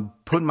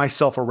 Putting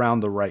myself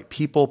around the right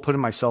people,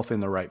 putting myself in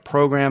the right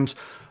programs,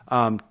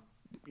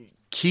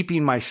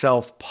 keeping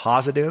myself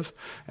positive.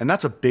 And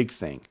that's a big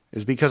thing,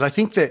 is because I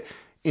think that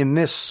in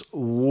this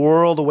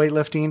world of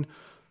weightlifting,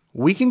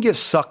 we can get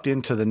sucked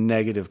into the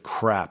negative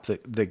crap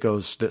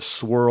that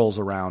swirls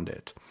around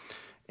it.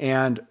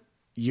 And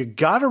you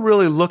got to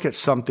really look at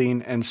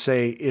something and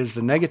say, is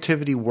the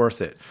negativity worth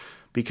it?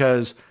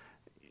 Because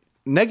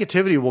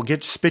negativity will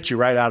spit you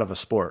right out of a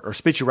sport, or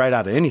spit you right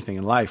out of anything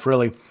in life,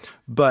 really.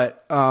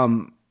 But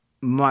one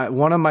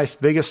of my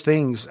biggest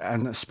things,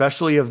 and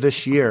especially of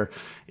this year,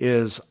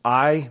 is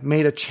I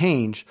made a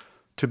change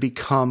to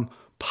become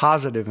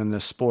positive in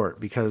this sport,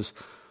 because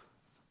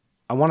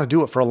I want to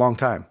do it for a long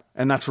time.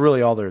 And that's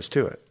really all there is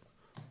to it.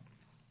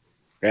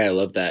 Yeah, I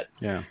love that.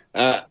 Yeah.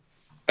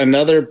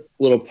 Another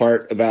little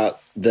part about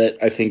that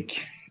I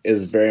think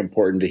is very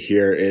important to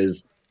hear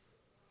is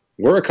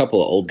we're a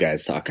couple of old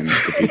guys talking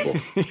to people.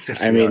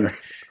 Yes, I mean,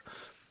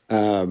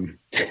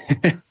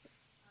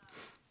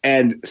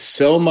 and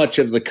so much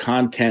of the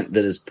content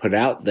that is put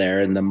out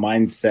there and the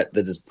mindset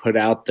that is put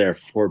out there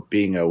for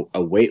being a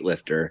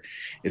weightlifter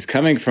is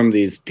coming from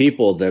these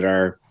people that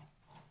are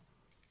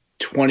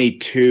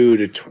 22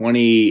 to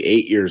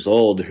 28 years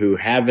old who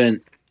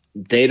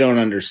they don't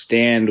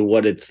understand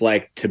what it's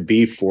like to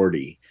be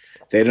 40.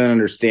 They don't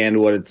understand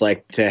what it's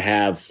like to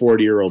have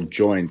 40-year-old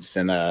joints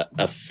and a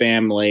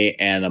family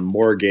and a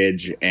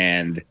mortgage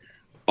and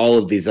all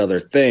of these other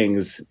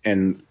things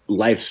and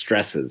life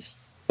stresses.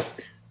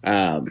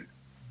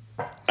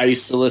 I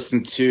used to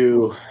listen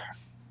to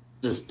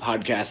this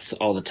podcast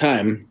all the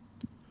time,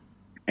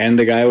 and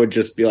the guy would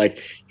just be like,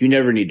 you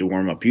never need to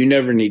warm up. You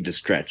never need to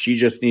stretch. You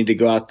just need to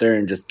go out there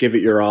and just give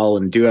it your all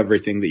and do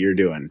everything that you're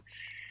doing.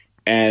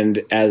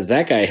 And as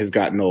that guy has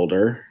gotten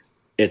older,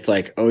 it's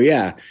like, oh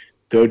yeah,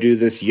 go do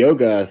this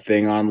yoga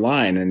thing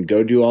online and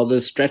go do all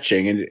this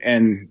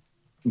stretching.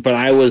 But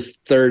I was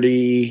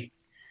 32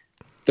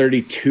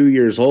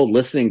 years old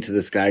listening to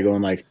this guy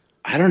going like,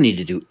 I don't need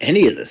to do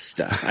any of this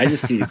stuff. I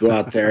just need to go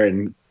out there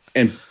and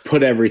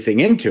put everything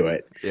into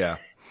it. Yeah.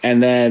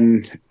 And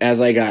then as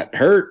I got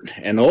hurt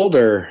and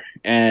older,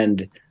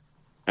 and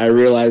I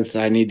realized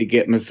I need to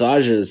get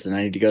massages and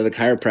I need to go to the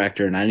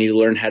chiropractor and I need to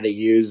learn how to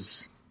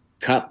use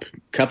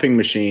cupping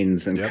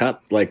machines and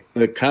like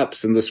the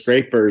cups and the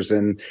scrapers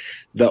and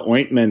the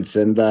ointments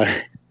and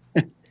the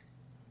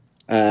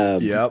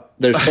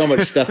there's so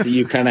much stuff that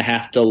you kind of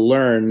have to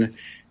learn.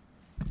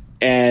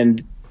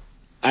 And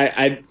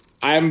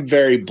I'm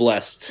very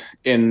blessed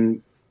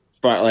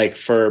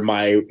for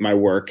my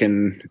work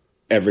and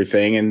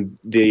everything and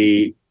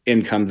the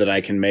income that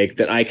I can make,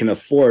 that I can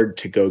afford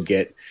to go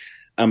get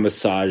a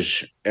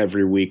massage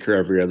every week or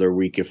every other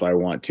week if I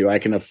want to. I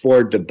can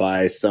afford to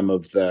buy some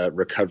of the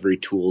recovery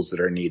tools that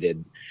are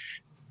needed.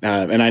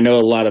 And I know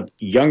a lot of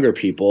younger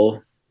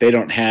people, they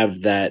don't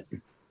have that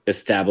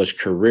established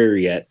career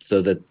yet,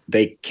 so that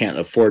they can't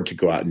afford to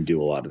go out and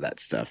do a lot of that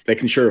stuff. They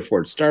can sure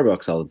afford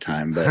Starbucks all the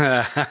time, but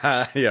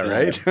yeah,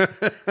 right.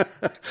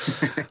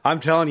 I'm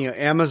telling you,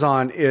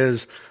 Amazon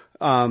is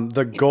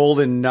the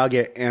golden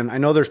nugget. And I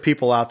know there's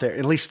people out there,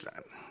 at least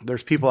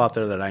there's people out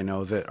there that I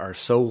know that are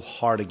so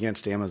hard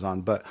against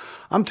Amazon, but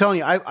I'm telling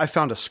you, I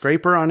found a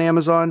scraper on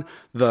Amazon,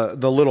 the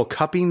little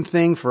cupping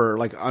thing for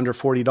like under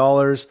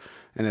 $40,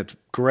 and it's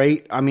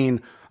great. I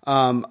mean,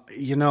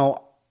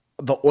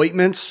 the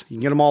ointments, you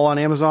can get them all on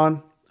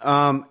Amazon.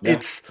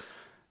 This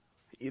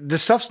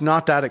stuff's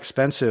not that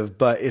expensive,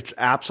 but it's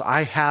apps.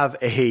 I have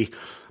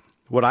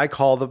what I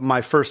call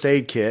my first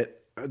aid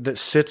kit that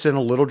sits in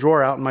a little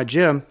drawer out in my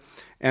gym.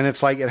 And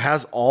it's like, it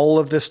has all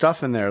of this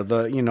stuff in there.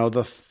 The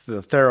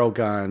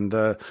Theragun,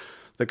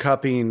 the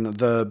cupping,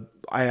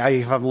 I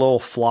have a little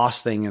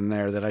floss thing in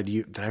there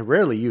that I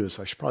rarely use.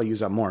 I should probably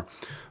use that more.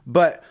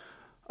 But,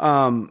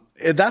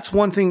 that's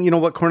one thing,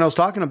 what Cornell's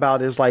talking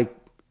about is like,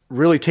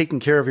 really taking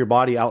care of your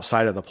body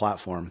outside of the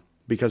platform,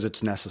 because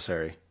it's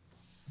necessary.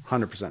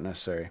 100%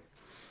 necessary.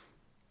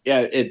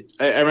 Yeah.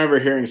 I remember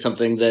hearing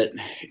something that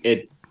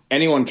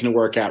anyone can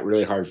work out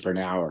really hard for an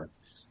hour,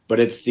 but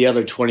it's the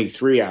other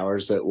 23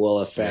 hours that will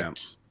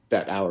affect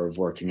that hour of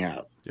working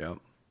out.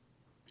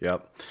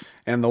 Yep.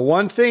 And the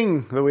one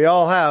thing that we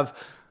all have,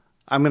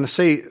 I'm going to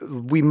say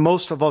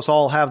most of us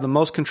all have the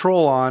most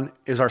control on,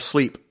 is our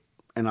sleep.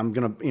 And I'm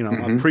going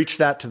to, I'll preach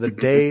that to the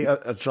day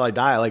until I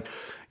die. Like,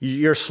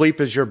 your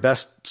sleep is your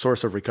best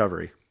source of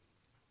recovery.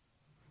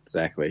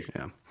 Exactly.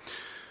 Yeah.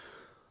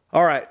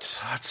 All right.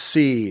 Let's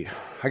see.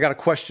 I got a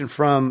question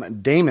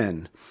from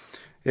Damon.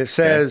 It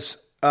says,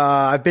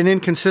 I've been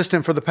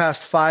inconsistent for the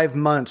past 5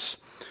 months.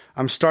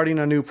 I'm starting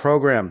a new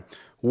program.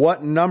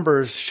 What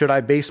numbers should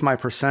I base my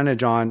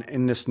percentage on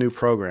in this new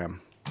program?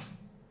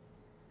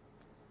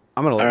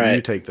 I'm going to let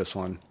you take this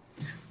one.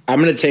 I'm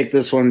going to take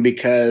this one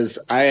because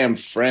I am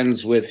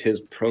friends with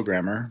his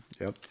programmer.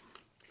 Yep.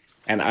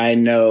 And I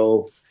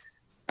know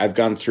I've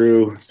gone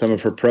through some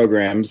of her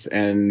programs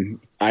and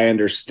I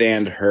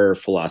understand her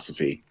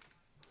philosophy.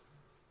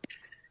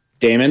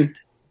 Damon,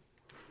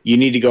 you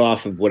need to go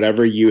off of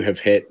whatever you have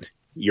hit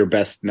your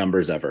best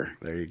numbers ever.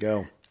 There you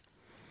go.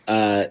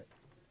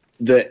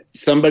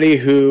 Somebody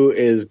who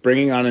is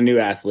bringing on a new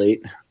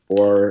athlete,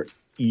 or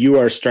you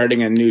are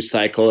starting a new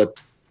cycle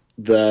at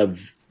the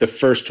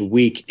first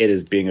week it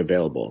is being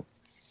available,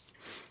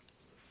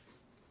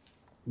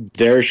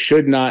 there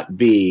should not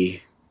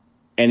be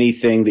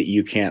anything that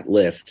you can't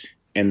lift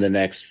in the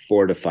next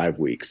 4 to 5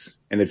 weeks.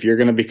 And if you're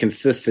going to be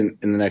consistent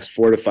in the next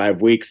 4 to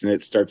 5 weeks and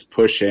it starts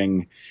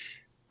pushing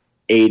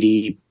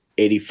 80,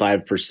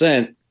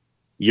 85%,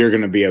 you're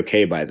going to be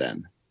okay by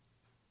then.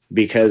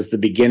 Because the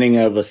beginning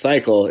of a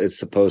cycle is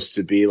supposed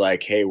to be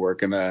like, hey, we're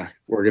going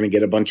to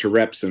get a bunch of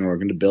reps and we're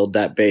going to build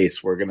that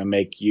base. We're going to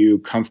make you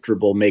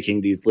comfortable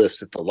making these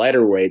lifts at the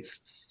lighter weights.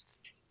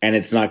 And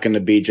it's not going to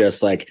be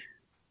just like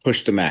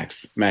push to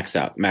max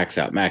out.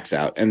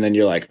 And then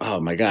you're like, oh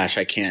my gosh,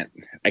 I can't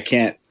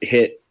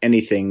hit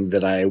anything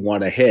that I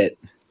want to hit.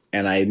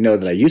 And I know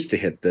that I used to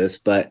hit this,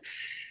 but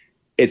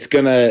it's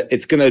going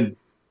to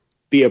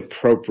be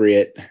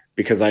appropriate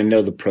because I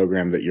know the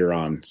program that you're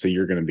on, so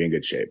you're going to be in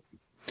good shape.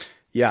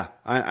 Yeah,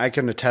 I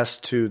can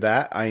attest to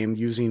that. I am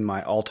using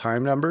my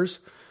all-time numbers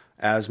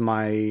as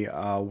my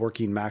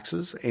working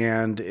maxes,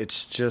 and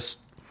it's just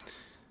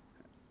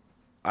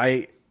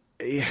if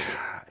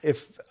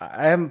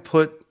I haven't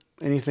put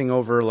anything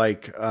over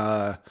like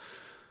I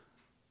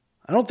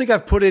don't think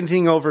I've put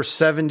anything over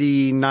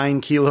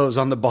 79 kilos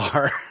on the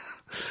bar,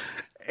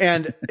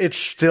 and it's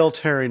still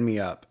tearing me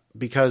up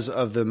because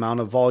of the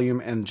amount of volume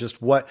and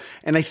just what.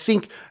 And I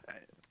think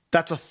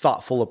that's a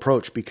thoughtful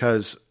approach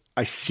because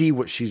I see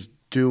what she's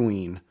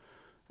doing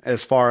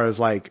as far as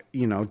like,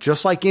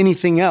 just like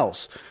anything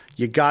else,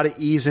 you got to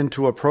ease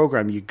into a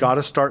program. You got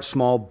to start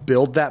small,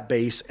 build that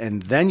base,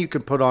 and then you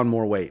can put on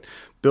more weight.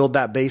 Build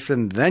that base,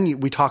 and then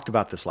we talked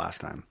about this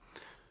last time.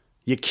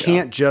 You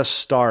can't just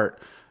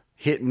start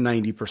hitting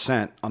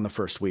 90% on the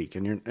first week,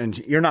 and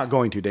you're not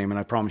going to, Damon.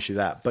 I promise you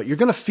that. But you're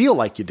going to feel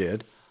like you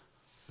did.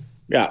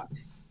 Yeah,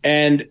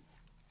 and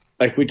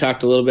like we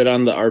talked a little bit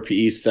on the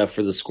RPE stuff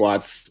for the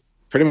squats.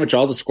 Pretty much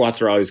all the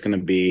squats are always going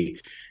to be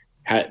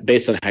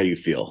based on how you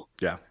feel.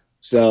 Yeah.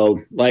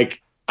 So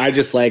like I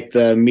just like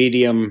the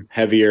medium,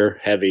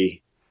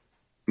 heavy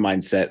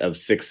mindset of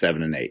 6,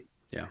 7, and 8.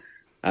 Yeah.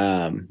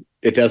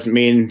 It doesn't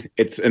mean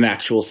it's an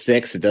actual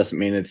 6. It doesn't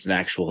mean it's an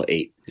actual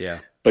 8. Yeah.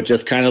 But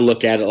just kind of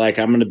look at it like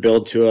I'm going to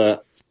build to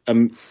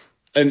an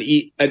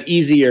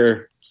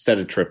easier set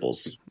of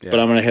triples, but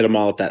I'm going to hit them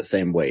all at that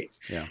same weight.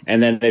 Yeah.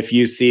 And then if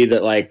you see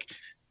that like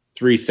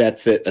 3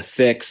 sets at a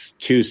 6,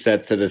 2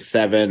 sets at a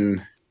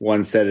 7,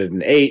 1 set at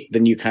an 8,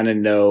 then you kind of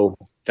know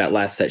that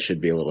last set should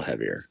be a little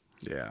heavier.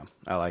 Yeah,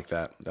 I like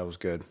that. That was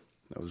good.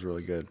 That was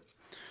really good.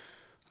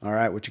 All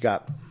right, what you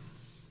got?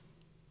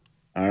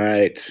 All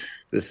right.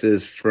 This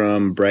is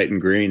from Brighton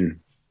Green.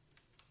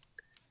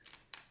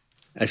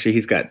 Actually,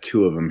 he's got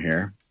 2 of them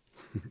here.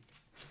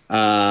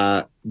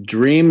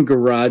 Dream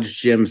garage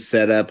gym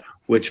setup,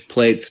 which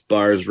plates,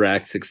 bars,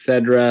 racks,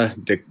 etc.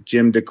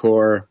 Gym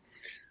decor.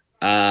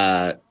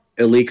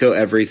 Eleiko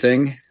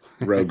everything.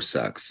 Rogue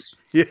sucks.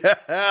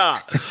 Yeah.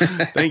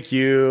 Thank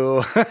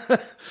you.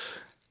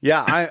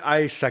 Yeah,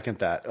 I second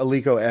that.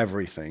 Eleiko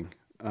everything.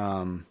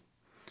 And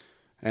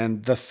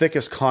the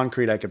thickest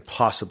concrete I could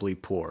possibly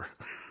pour.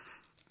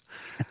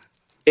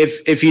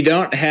 If you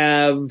don't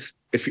have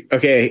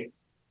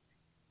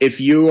if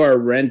you are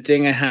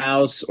renting a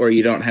house or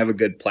you don't have a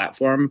good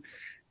platform,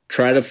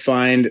 try to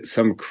find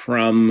some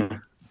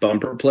Crumb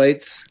bumper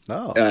plates.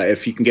 Oh.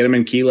 If you can get them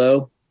in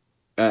kilo,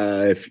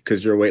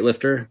 because you're a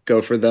weightlifter,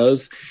 go for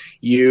those.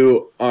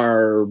 You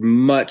are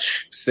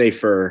much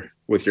safer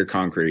with your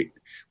concrete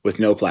with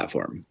no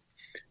platform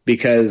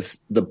because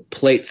the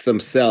plates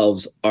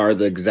themselves are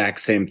the exact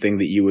same thing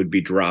that you would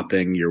be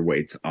dropping your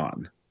weights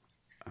on.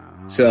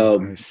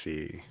 So I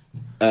see.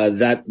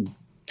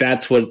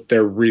 That's what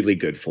they're really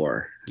good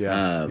for.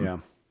 Yeah.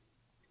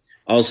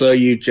 Also,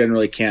 you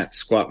generally can't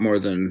squat more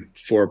than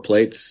 4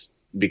 plates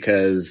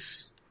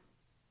because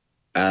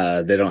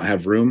they don't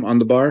have room on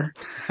the bar.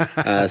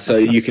 So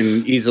you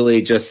can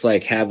easily just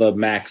like have a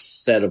max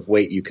set of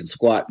weight you can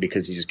squat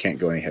because you just can't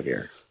go any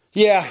heavier.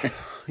 Yeah.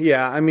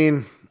 Yeah. I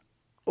mean,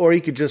 or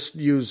you could just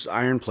use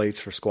iron plates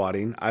for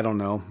squatting. I don't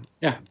know.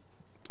 Yeah.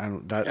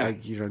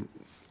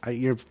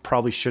 You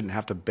probably shouldn't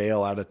have to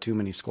bail out of too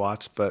many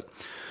squats, but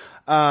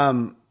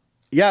bumper,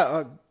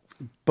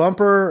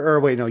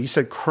 or wait, no, you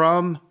said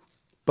Crumb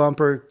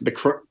bumper. The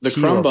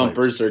Crumb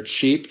bumpers plates are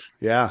cheap.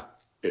 Yeah.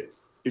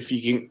 If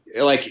you can,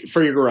 like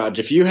for your garage,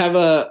 if you have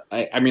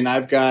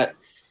I've got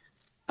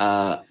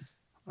Are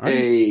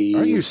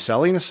you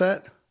selling a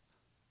set?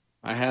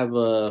 I have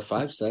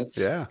 5 sets.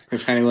 Yeah.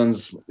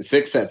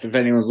 6 sets, if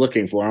anyone's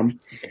looking for them.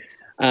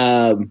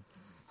 I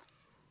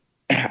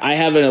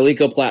have an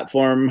Eleiko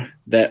platform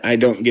that I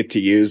don't get to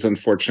use,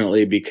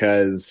 unfortunately,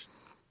 because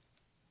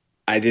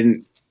I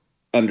didn't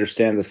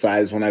understand the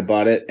size when I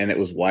bought it, and it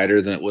was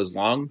wider than it was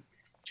long.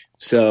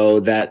 So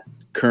that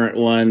current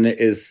one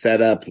is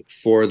set up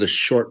for the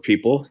short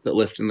people that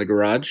lift in the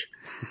garage.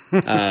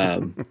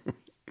 But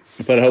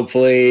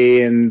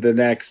hopefully in the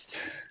next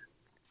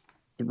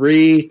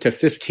 3 to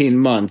 15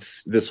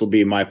 months, this will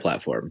be my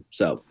platform.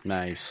 So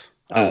nice.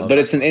 But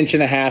it's 1.5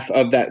 inches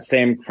of that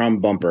same Crumb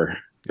bumper.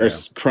 Or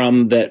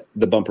Crumb that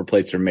the bumper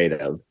plates are made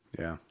of.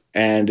 Yeah.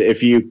 And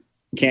if you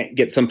can't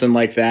get something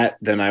like that,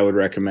 then I would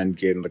recommend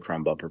getting the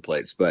Crumb bumper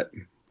plates. But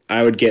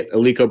I would get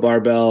Eleiko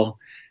barbell.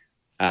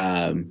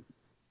 They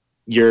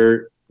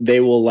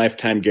will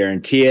lifetime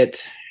guarantee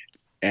it,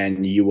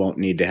 and you won't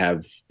need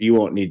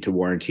to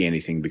warranty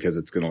anything because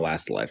it's going to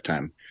last a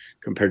lifetime.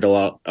 Compared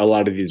to a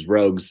lot of these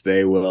Rogues,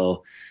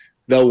 they'll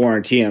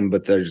warranty them,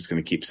 but they're just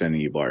going to keep sending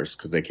you bars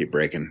because they keep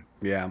breaking.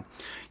 Yeah.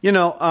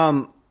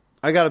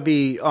 I got to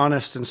be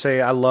honest and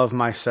say I love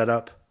my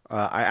setup.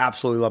 I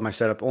absolutely love my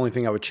setup. Only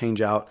thing I would change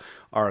out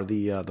are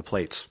the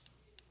plates,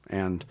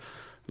 and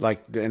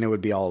it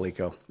would be all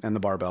Eleiko and the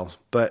barbells.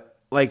 But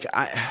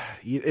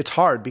it's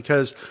hard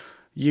because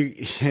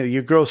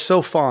you grow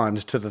so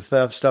fond to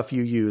the stuff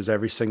you use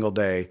every single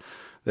day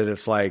that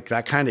it's like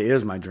that kind of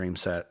is my dream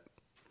set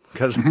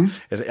because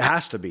it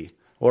has to be.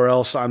 or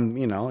else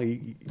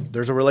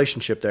there's a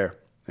relationship there,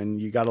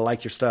 and you got to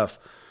like your stuff.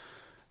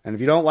 And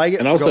if you don't like it,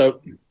 and also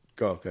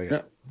go ahead.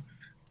 Yeah,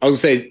 I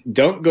was gonna say,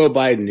 don't go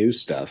buy new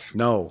stuff.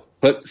 No.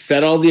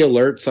 Set all the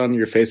alerts on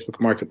your Facebook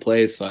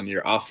Marketplace, on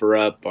your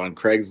OfferUp, on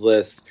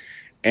Craigslist,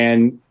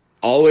 and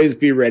always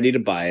be ready to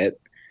buy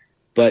it,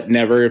 but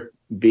never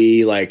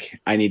be like,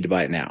 I need to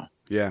buy it now.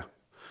 Yeah.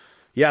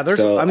 Yeah.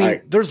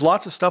 There's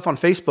lots of stuff on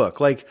Facebook.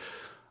 Like,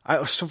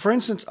 so for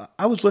instance,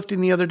 I was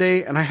lifting the other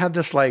day and I had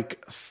this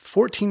like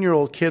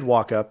 14-year-old kid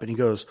walk up and he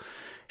goes,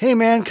 "Hey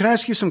man, can I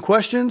ask you some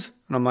questions?"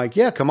 And I'm like,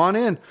 "Yeah, come on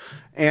in."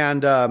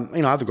 And, I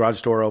have the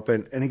garage door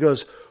open and he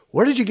goes,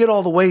 "Where did you get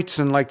all the weights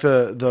and like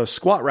the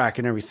squat rack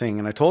and everything?"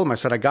 And I told him, I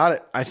said, "I got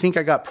it. I think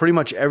I got pretty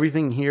much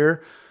everything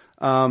here.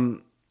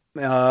 All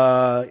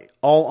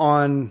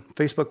on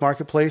Facebook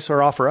Marketplace or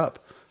OfferUp.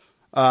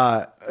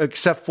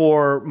 Except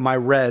for my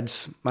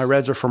Reds. My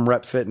Reds are from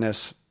Rep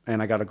Fitness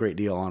and I got a great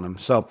deal on them."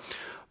 So,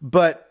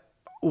 but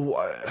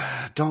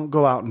don't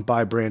go out and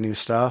buy brand new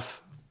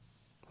stuff.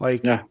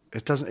 Like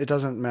it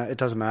doesn't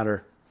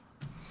matter.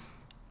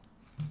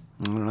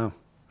 I don't know.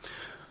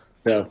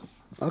 So,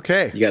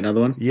 okay. You got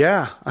another one?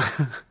 Yeah.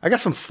 I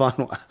got some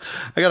fun.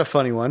 I got a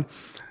funny one.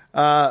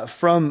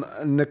 From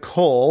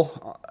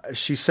Nicole.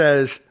 She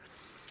says,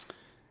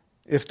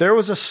 if there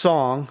was a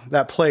song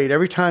that played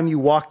every time you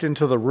walked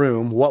into the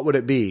room, what would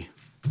it be?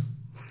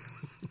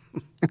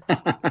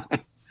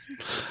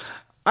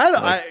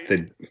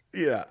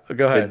 Yeah,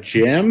 go ahead. The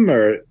gym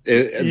or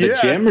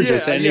gym or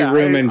just any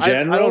room in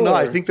general? I don't know.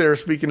 I think they're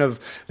speaking of,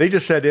 they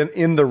just said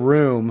in the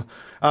room.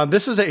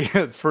 This is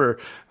for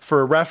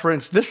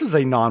reference, this is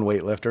a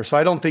non-weightlifter. So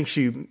I don't think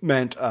she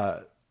meant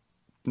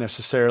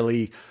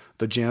necessarily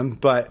the gym,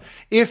 but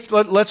let's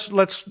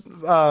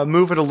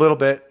move it a little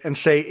bit and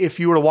say, if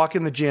you were to walk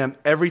in the gym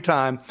every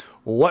time,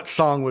 what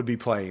song would be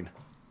playing?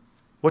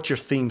 What's your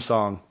theme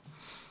song?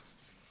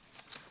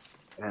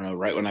 I don't know.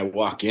 Right when I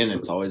walk in,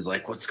 it's always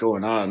like, what's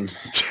going on?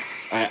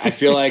 I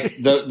feel like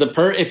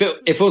if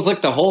it was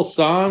like the whole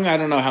song, I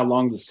don't know how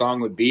long the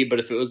song would be, but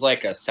if it was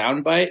like a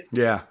sound bite,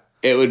 yeah,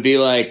 it would be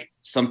like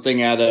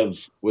something out of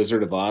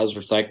Wizard of Oz,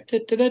 where it's like,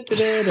 and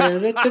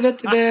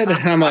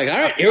I'm like, all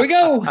right, here we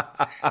go.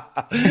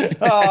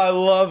 Oh, I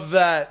love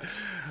that.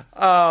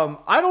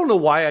 I don't know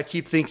why I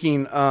keep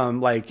thinking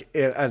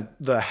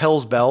the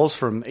Hell's Bells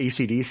from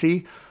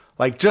AC/DC,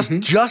 like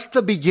just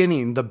the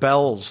beginning, the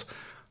bells.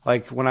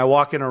 Like when I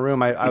walk in a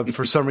room, I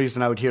for some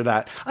reason I would hear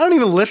that. I don't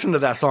even listen to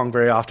that song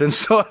very often,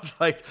 so it's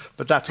like,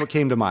 but that's what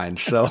came to mind,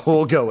 so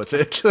we'll go with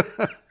it.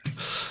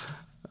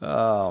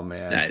 Oh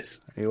man,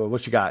 nice. Anyway,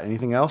 what you got?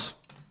 Anything else?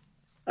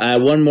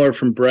 One more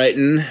from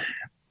Brighton.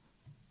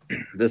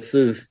 This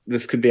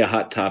could be a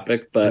hot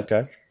topic, but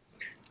okay.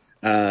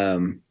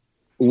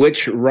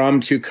 Which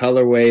ROM 2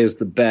 colorway is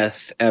the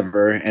best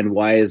ever, and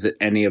why is it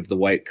any of the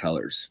white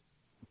colors?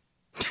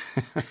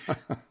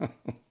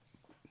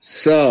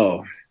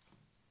 So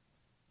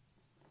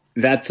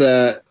that's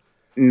a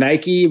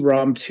Nike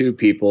ROM 2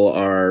 people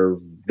are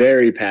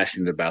very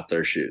passionate about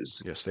their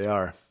shoes. Yes, they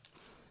are.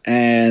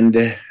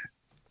 And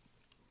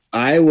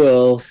I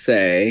will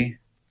say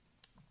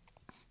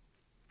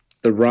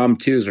the ROM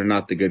 2s are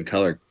not the good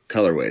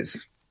colorways.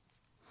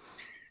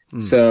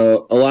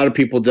 So a lot of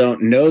people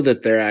don't know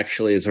that there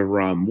actually is a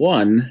ROM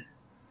 1,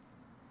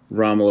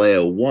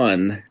 Romaleo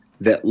 1,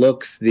 that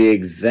looks the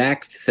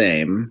exact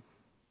same,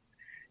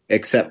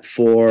 except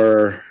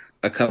for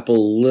a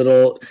couple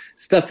little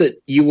stuff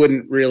that you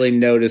wouldn't really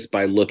notice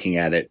by looking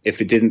at it if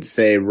it didn't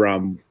say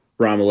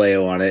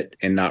Romaleo on it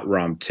and not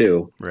ROM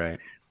 2. Right.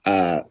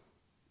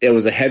 It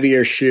was a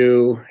heavier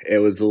shoe. It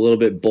was a little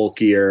bit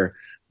bulkier,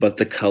 but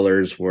the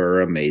colors were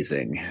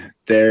amazing.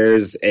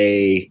 There's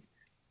a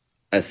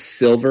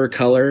silver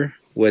color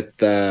with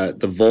the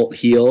Volt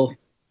heel.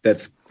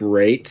 That's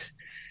great.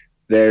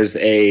 There's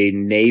a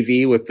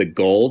navy with the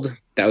gold.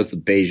 That was the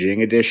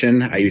Beijing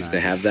edition. I used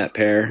to have that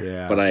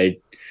pair, but I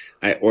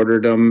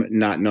ordered them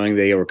not knowing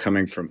they were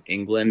coming from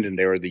England and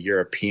they were the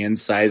European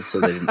size, so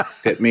they didn't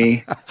fit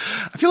me.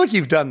 I feel like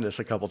you've done this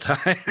a couple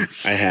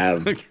times. I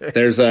have. Okay.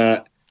 There's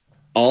a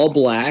all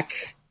black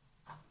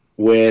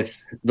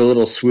with the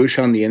little swoosh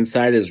on the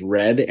inside is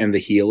red and the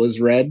heel is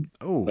red,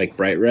 like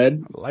bright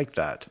red. I like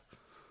that.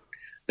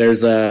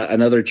 There's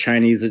another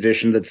Chinese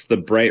edition that's the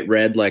bright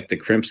red, like the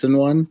crimson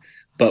one,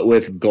 but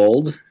with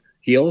gold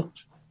heel.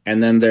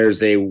 And then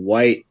there's a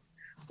white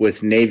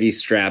with navy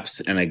straps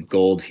and a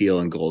gold heel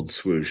and gold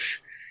swoosh.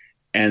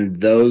 And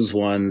those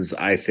ones,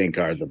 I think,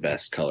 are the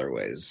best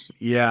colorways.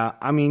 Yeah,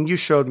 I mean, you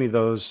showed me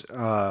those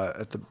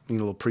at the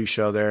little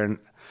pre-show there. And,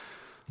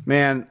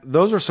 man,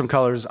 those are some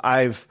colors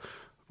I've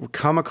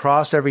come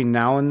across every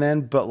now and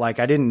then, but, like,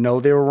 I didn't know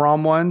they were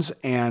ROM ones.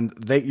 And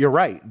you're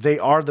right. They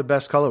are the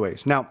best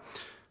colorways. Now,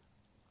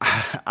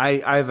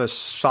 I have a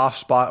soft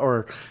spot,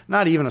 or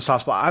not even a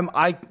soft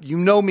spot. You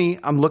know me.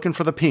 I'm looking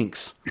for the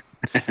pinks.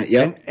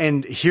 Yep.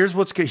 And here's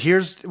what's going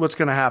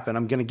to happen.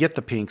 I'm going to get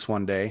the pinks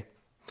one day.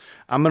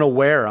 I'm going to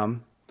wear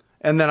them,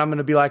 and then I'm going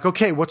to be like,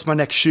 okay, what's my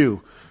next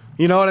shoe?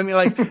 You know what I mean?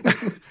 Like,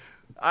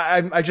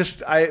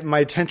 my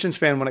attention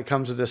span when it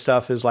comes to this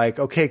stuff is like,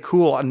 okay,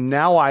 cool.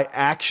 Now I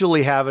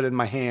actually have it in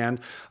my hand.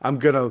 I'm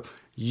going to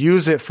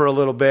use it for a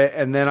little bit,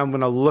 and then I'm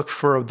going to look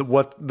for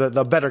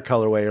the better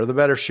colorway or the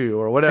better shoe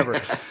or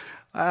whatever.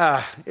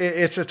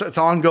 It's an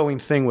ongoing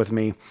thing with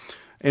me.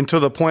 And to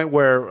the point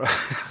where I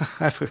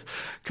have a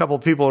couple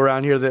of people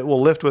around here that will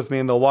lift with me,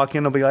 and they'll walk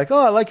in and be like, "Oh,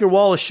 I like your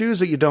wall of shoes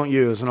that you don't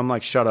use." And I'm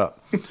like, "Shut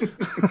up."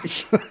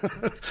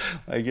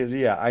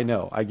 Yeah, I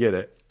know. I get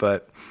it.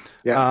 But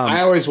yeah,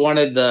 I always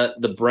wanted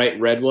the bright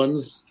red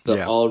ones,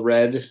 all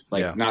red,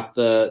 not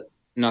the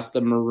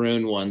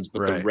maroon ones,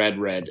 but the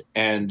red.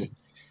 And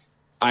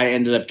I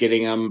ended up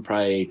getting them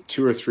probably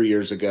 2 or 3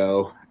 years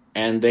ago,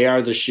 and they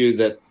are the shoe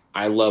that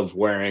I love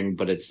wearing,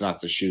 but it's not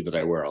the shoe that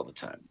I wear all the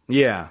time.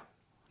 Yeah.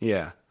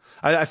 Yeah.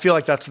 I feel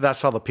like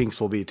that's how the pinks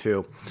will be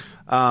too.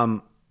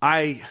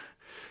 I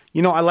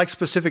like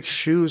specific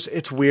shoes.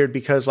 It's weird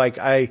because like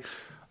I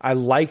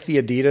like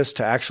the Adidas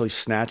to actually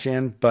snatch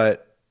in,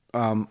 but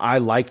I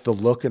like the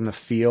look and the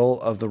feel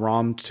of the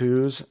ROM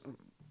 2s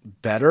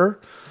better.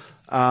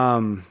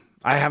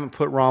 I haven't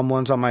put ROM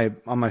 1s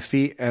on my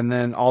feet, and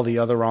then all the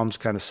other ROMs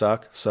kind of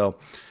suck. So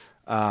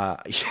I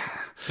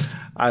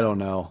don't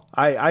know.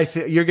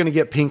 You're going to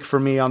get pink for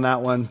me on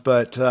that one,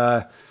 but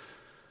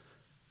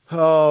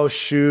oh,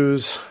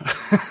 shoes.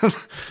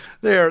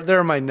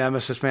 They're my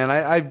nemesis,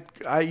 man.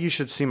 You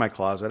should see my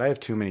closet. I have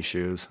too many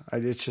shoes.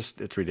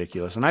 It's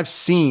ridiculous. And I've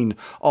seen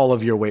all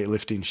of your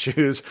weightlifting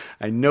shoes.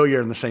 I know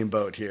you're in the same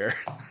boat here.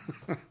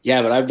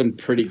 Yeah, but I've been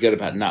pretty good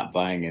about not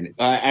buying any.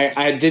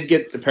 I did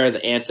get a pair of the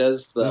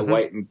Antas, the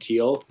white and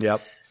teal.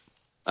 Yep.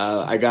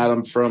 I got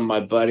them from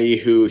my buddy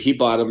who he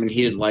bought them and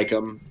he didn't like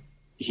them.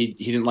 He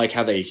didn't like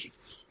how they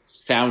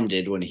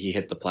sounded when he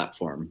hit the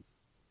platform.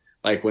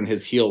 Like when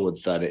his heel would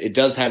thud. It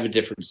does have a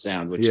different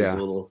sound, which is a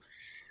little.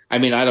 I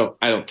mean, I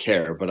don't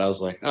care, but I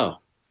was like, oh,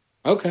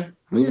 okay,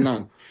 moving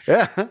on.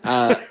 Yeah.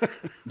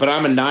 But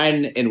I'm a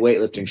 9 in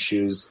weightlifting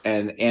shoes,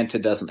 and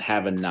Anta doesn't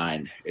have a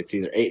 9. It's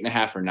either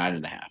 8.5 or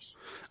 9.5.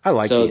 I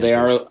like. So they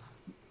are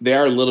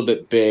a little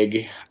bit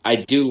big. I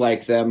do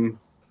like them,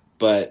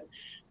 but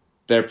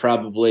they're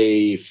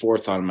probably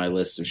 4th on my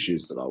list of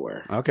shoes that I'll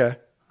wear. Okay.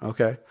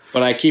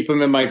 But I keep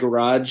them in my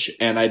garage,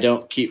 and I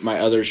don't keep my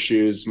other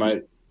shoes.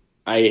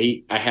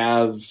 I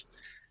have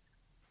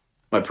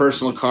my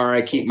personal car.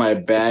 I keep my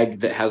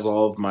bag that has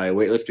all of my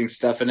weightlifting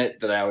stuff in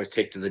it that I always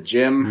take to the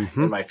gym.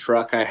 In my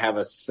truck, I have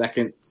a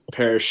second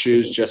pair of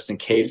shoes just in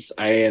case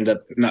I end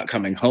up not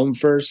coming home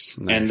first.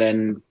 Nice. And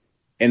then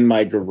in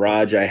my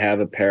garage, I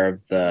have a pair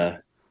of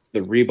the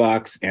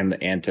Reeboks and the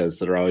Antas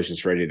that are always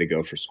just ready to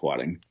go for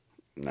squatting.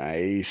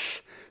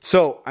 Nice.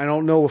 So I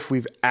don't know if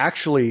we've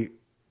actually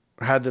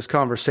had this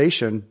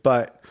conversation,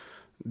 but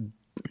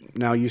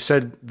now you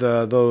said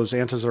those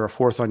Antas are a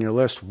 4th on your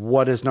list.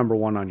 What is number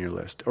 1 on your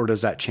list, or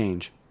does that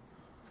change?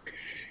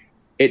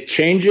 It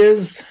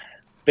changes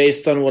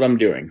based on what I'm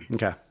doing.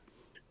 Okay.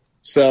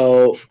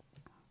 So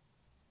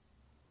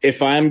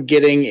if I'm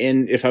getting,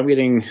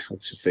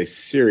 let's just say,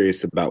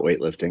 serious about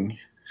weightlifting,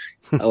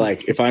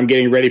 like if I'm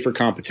getting ready for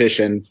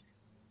competition,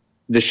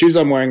 the shoes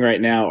I'm wearing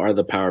right now are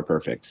the Power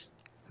Perfects.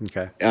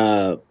 Okay.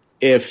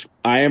 If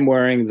I am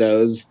wearing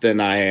those, then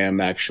I am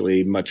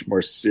actually much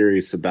more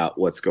serious about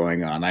what's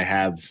going on. I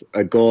have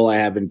a goal, I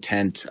have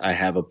intent, I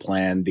have a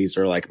plan. These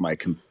are like my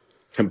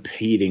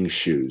competing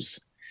shoes.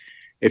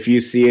 If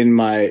you see in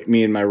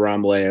me and my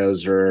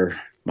Romleos or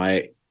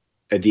my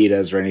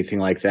Adidas or anything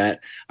like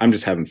that, I'm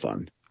just having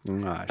fun.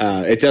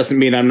 It doesn't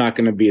mean I'm not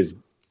going to be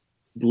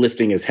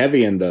lifting as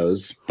heavy in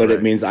those, but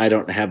It means I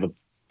don't have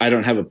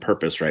a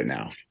purpose right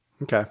now.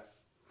 Okay.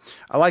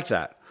 I like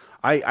that.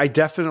 I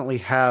definitely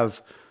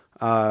have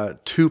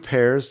 2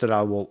 pairs that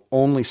I will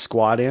only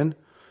squat in,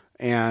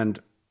 and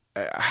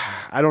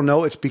I don't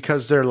know. It's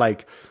because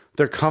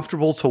they're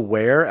comfortable to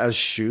wear as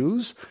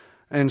shoes,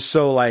 and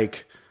so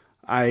like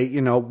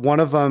one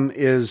of them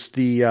is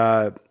the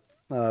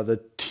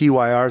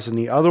TYRs, and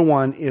the other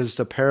one is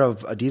the pair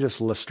of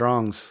Adidas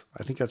Lestrongs.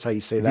 I think that's how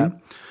you say that.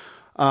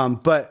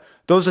 But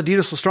those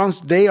Adidas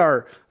Lestrongs,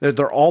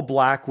 they're all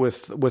black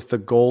with the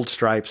gold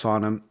stripes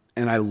on them.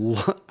 And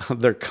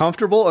they're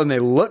comfortable and they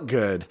look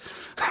good.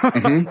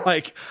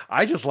 Like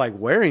I just like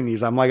wearing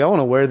these. I'm like, I want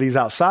to wear these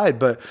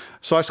outside,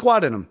 so I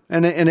squat in them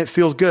and it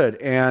feels good.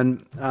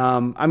 And,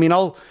 I mean,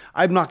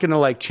 I'm not going to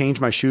like change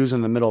my shoes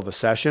in the middle of a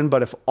session,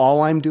 but if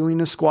all I'm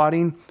doing is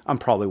squatting, I'm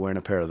probably wearing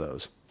a pair of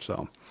those.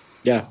 So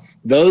yeah,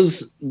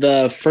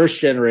 the first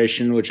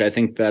generation, which I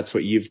think that's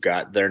what you've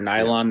got, they're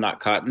nylon,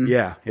 not cotton.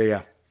 Yeah.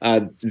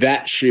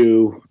 That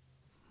shoe,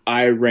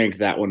 I rank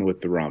that one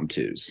with the ROM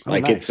 2s.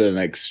 Nice. It's an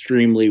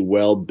extremely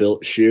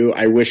well-built shoe.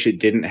 I wish it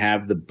didn't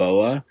have the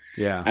BOA.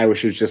 Yeah. I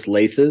wish it was just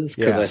laces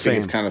because I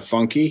think it's kind of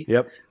funky.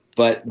 Yep.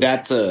 But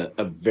that's a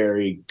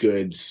very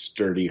good,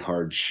 sturdy,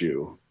 hard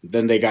shoe.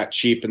 Then they got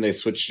cheap and they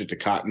switched it to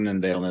cotton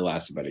and they only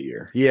last about a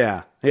year.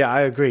 Yeah,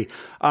 I agree.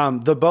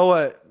 The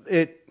BOA,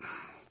 it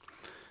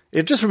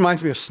just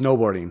reminds me of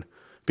snowboarding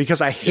because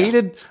I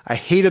hated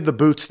the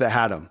boots that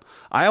had them.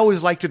 I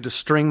always liked to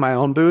string my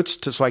own boots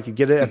so I could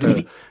get it at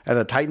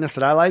the tightness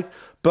that I like.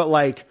 But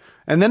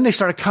And then they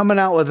started coming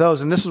out with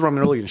those, and this is where I'm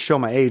really going to show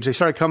my age. They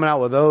started coming out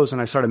with those,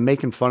 and I started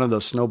making fun of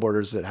those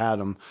snowboarders that had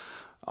them.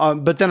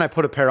 But then I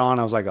put a pair on.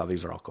 I was like, oh,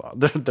 these are all cool.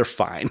 They're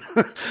fine.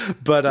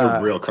 But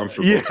they're real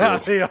comfortable. Yeah,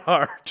 too. they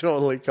are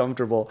totally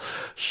comfortable.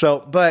 So,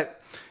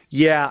 but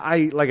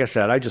yeah, like I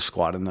said, I just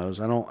squat in those.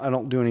 I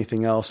don't do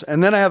anything else.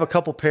 And then I have a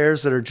couple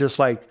pairs that are just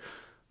like,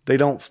 they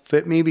don't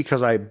fit me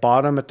because I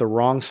bought them at the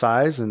wrong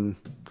size. And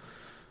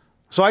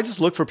so I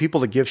just look for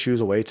people to give shoes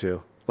away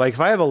to. Like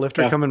if I have a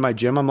lifter come in my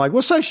gym, I'm like,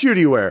 what size shoe do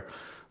you wear?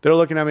 They're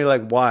looking at me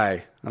like,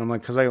 why? And I'm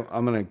like, because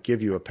I'm going to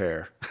give you a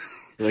pair.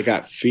 They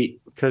got feet.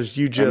 Because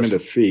you just, I'm into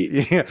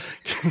feet. Yeah,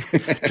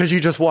 because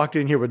you just walked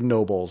in here with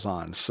no bowls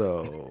on,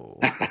 so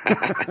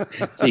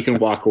so you can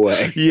walk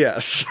away.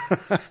 Yes,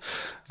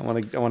 I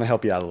want to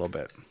help you out a little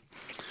bit.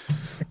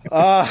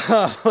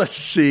 Let's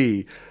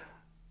see.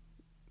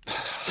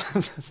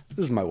 This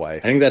is my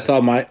wife. I think that's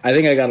all I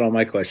think I got all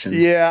my questions.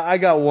 Yeah, I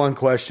got one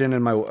question,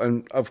 and my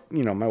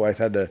wife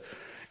had to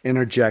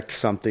interject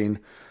something.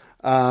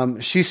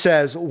 She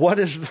says, "What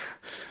is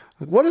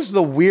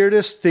the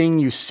weirdest thing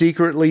you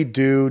secretly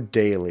do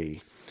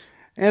daily?"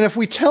 And if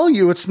we tell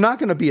you, it's not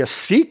going to be a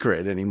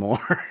secret anymore.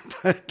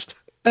 But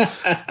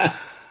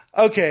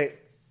okay,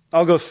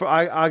 I'll go.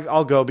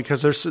 I'll go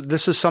because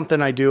this is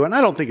something I do, and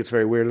I don't think it's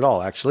very weird at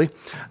all, actually.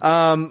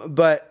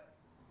 But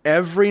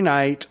every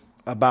night,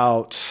 I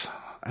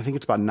think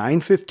it's about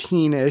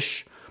 9:15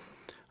 ish,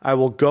 I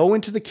will go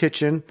into the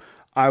kitchen.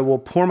 I will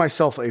pour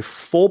myself a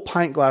full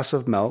pint glass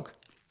of milk.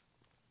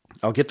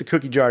 I'll get the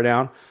cookie jar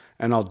down,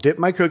 and I'll dip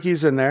my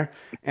cookies in there,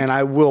 and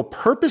I will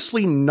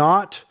purposely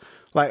not.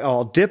 Like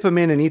I'll dip them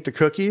in and eat the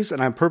cookies,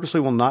 and I purposely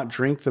will not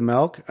drink the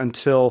milk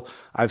until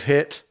I've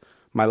hit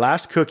my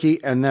last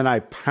cookie, and then I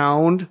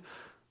pound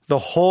the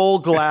whole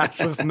glass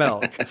of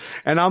milk.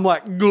 And I'm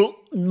like,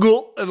 gulp,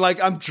 gulp, and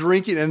like I'm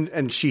drinking,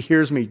 and she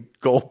hears me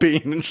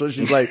gulping, and so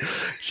she's like,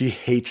 she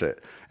hates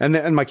it.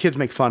 And my kids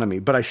make fun of me,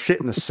 but I sit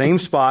in the same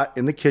spot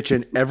in the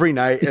kitchen every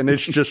night, and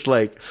it's just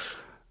like,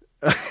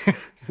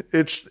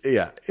 it's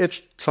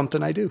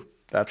something I do.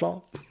 That's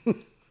all.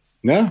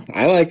 No,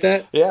 I like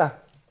that. Yeah.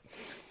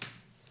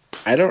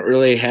 I don't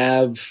really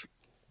have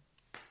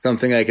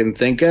something I can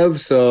think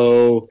of.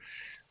 So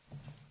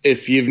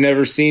if you've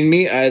never seen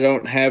me, I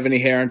don't have any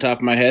hair on top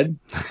of my head.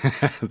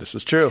 This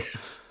is true.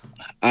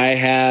 I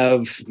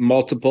have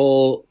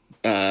multiple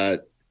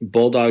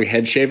bulldog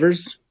head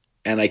shavers,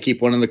 and I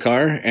keep one in the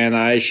car, and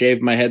I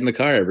shave my head in the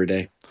car every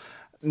day.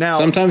 Now,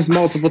 sometimes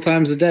multiple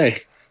times a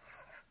day.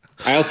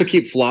 I also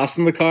keep floss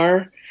in the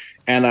car,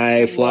 and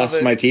I floss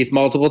my teeth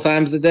multiple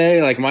times a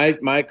day. Like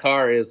my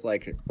car is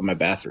like my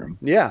bathroom.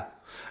 Yeah.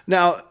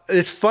 Now,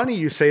 it's funny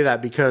you say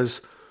that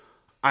because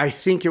I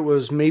think it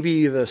was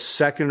maybe the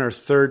second or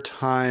third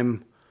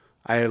time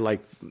I had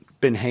like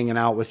been hanging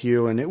out with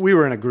you, and we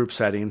were in a group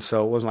setting,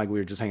 so it wasn't like we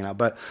were just hanging out.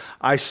 But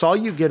I saw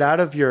you get out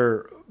of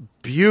your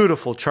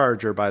beautiful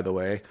Charger, by the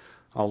way.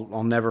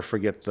 I'll never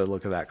forget the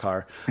look of that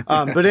car.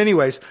 But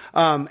anyways,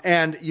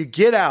 and you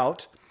get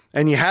out,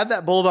 and you had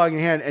that bulldog in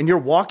your hand, and you're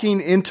walking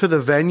into the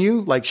venue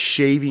like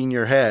shaving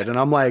your head. And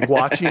I'm like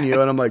watching you,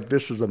 and I'm like,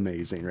 this is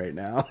amazing right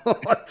now.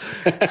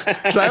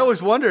 Because I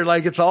always wondered,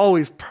 like, it's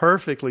always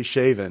perfectly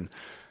shaven.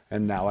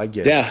 And now I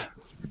get it. Yeah.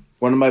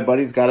 One of my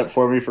buddies got it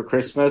for me for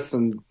Christmas,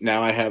 and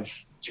now I have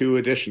 2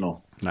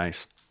 additional.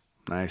 Nice.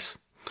 Nice.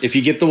 If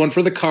you get the one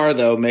for the car,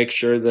 though, make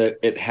sure that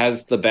it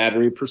has the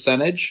battery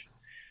percentage,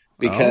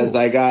 because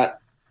I got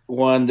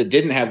one that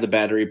didn't have the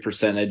battery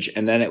percentage,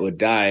 and then it would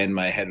die and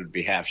my head would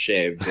be half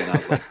shaved, and I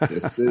was like,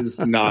 this is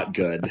not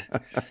good.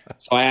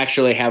 So I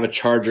actually have a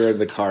charger in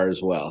the car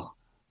as well.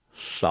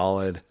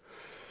 Solid.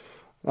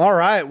 All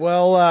right,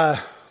 well,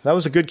 that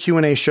was a good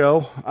Q&A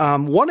show.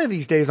 One of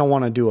these days I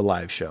want to do a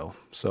live show,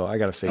 so I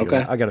got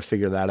to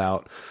figure that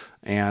out,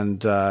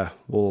 and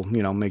we'll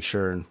make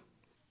sure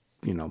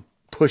and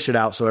push it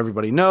out so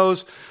everybody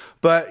knows.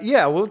 But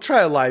yeah, we'll try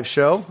a live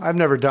show. I've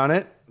never done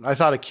it. I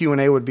thought a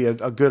Q&A would be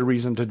a good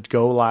reason to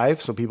go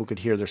live so people could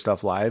hear their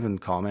stuff live and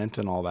comment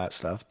and all that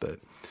stuff. But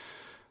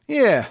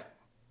yeah.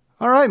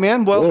 All right,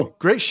 man. Well, cool.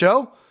 Great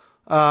show.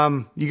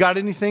 You got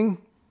anything?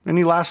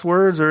 Any last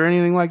words or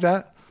anything like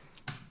that?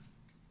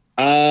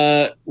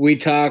 We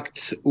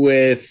talked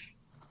with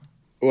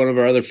one of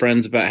our other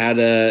friends about how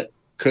to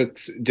cook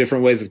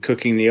different ways of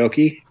cooking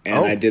gnocchi,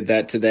 and I did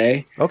that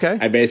today. Okay.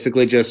 I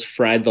basically just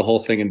fried the whole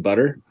thing in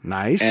butter.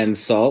 Nice. And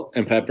salt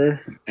and pepper.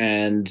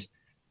 And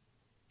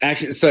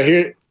actually, so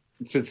here,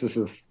 since this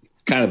is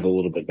kind of a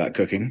little bit about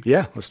cooking.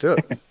 Yeah, let's do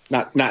it.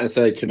 Not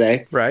necessarily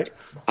today. Right.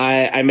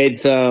 I made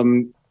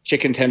some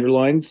chicken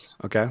tenderloins.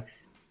 Okay.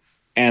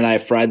 And I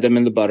fried them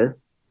in the butter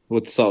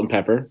with salt and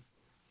pepper.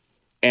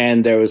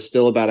 And there was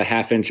still about a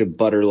half inch of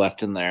butter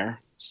left in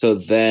there. So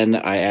then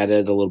I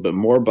added a little bit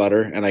more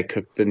butter, and I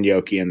cooked the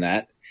gnocchi in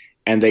that.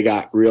 And they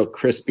got real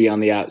crispy on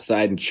the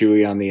outside and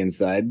chewy on the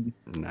inside.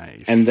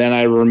 Nice. And then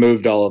I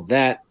removed all of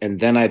that, and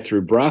then I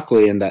threw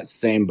broccoli in that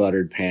same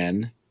buttered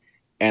pan,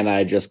 and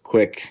I just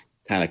quick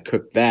kind of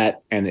cooked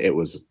that, and it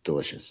was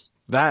delicious.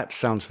 That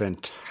sounds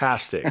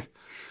fantastic.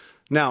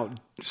 Now,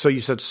 so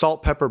you said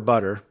salt, pepper,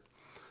 butter.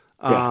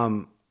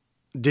 Yeah.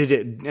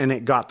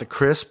 it got the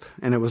crisp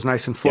and it was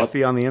nice and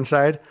fluffy on the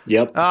inside?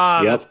 Yep.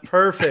 That's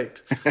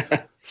perfect.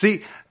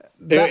 See,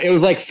 it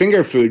was like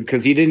finger food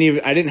because I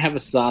didn't have a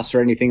sauce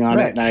or anything on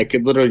it, and I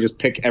could literally just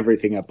pick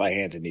everything up by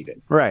hand and eat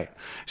it. Right.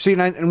 See,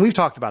 and we've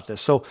talked about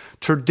this. So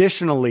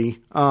traditionally,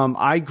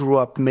 I grew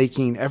up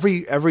making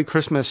every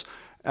Christmas.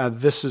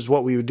 This is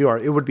what we would do.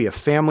 It would be a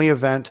family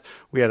event.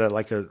 We had a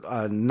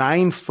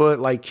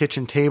 9-foot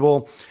kitchen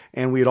table,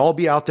 and we'd all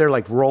be out there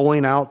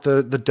rolling out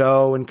the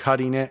dough and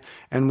cutting it,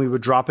 and we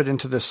would drop it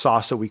into this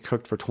sauce that we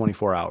cooked for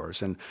 24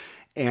 hours.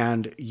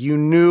 And you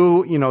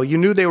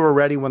knew they were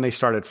ready when they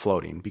started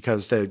floating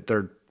because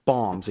they're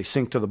bombs. They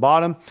sink to the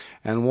bottom,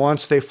 and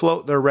once they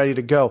float, they're ready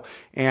to go.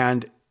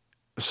 And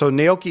so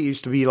gnocchi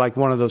used to be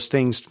one of those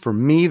things for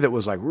me that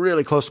was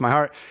really close to my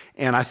heart,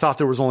 and I thought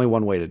there was only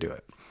one way to do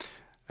it.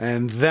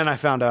 And then I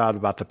found out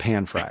about the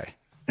pan fry.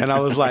 And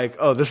I was like,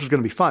 oh, this is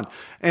going to be fun.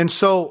 And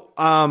so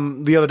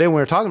the other day when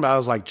we were talking about it, I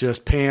was like,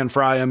 just pan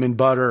fry them in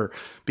butter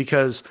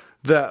because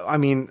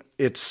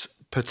it's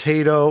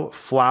potato,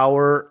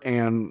 flour,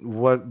 and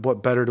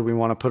what better do we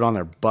want to put on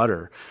there?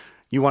 Butter.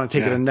 You want to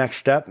take it a next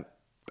step,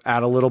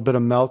 add a little bit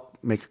of milk,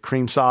 make a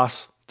cream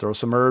sauce, throw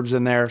some herbs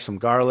in there, some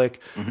garlic.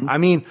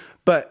 Mm-hmm.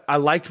 But I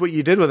liked what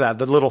you did with that,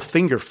 the little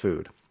finger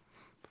food.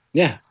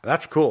 Yeah.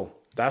 That's cool.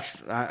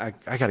 I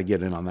got to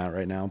get in on that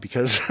right now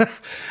because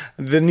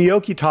the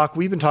gnocchi talk,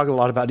 we've been talking a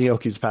lot about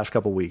gnocchis the past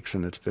couple of weeks,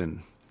 and it's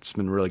been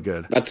really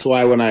good. That's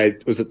why when I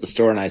was at the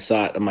store and I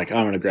saw it, I'm like,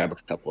 I'm going to grab a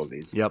couple of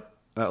these. Yep.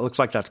 That looks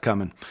like that's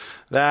coming.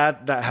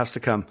 That has to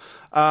come.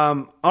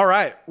 All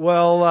right.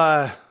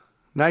 Well,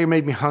 now you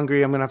made me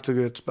hungry. I'm going to have to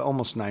go. It's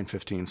almost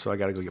 9:15, so I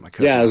got to go get my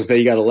cookies. Yeah, I was going to say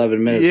you got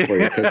 11 minutes for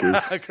your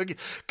cookies.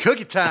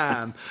 Cookie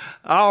time.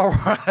 All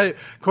right.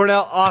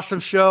 Cornell, awesome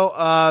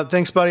show.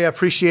 Thanks, buddy. I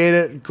appreciate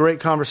it.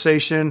 Great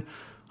conversation.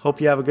 Hope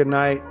you have a good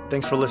night.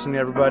 Thanks for listening,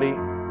 everybody.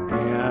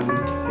 And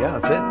yeah,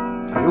 that's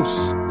it.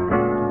 Adios.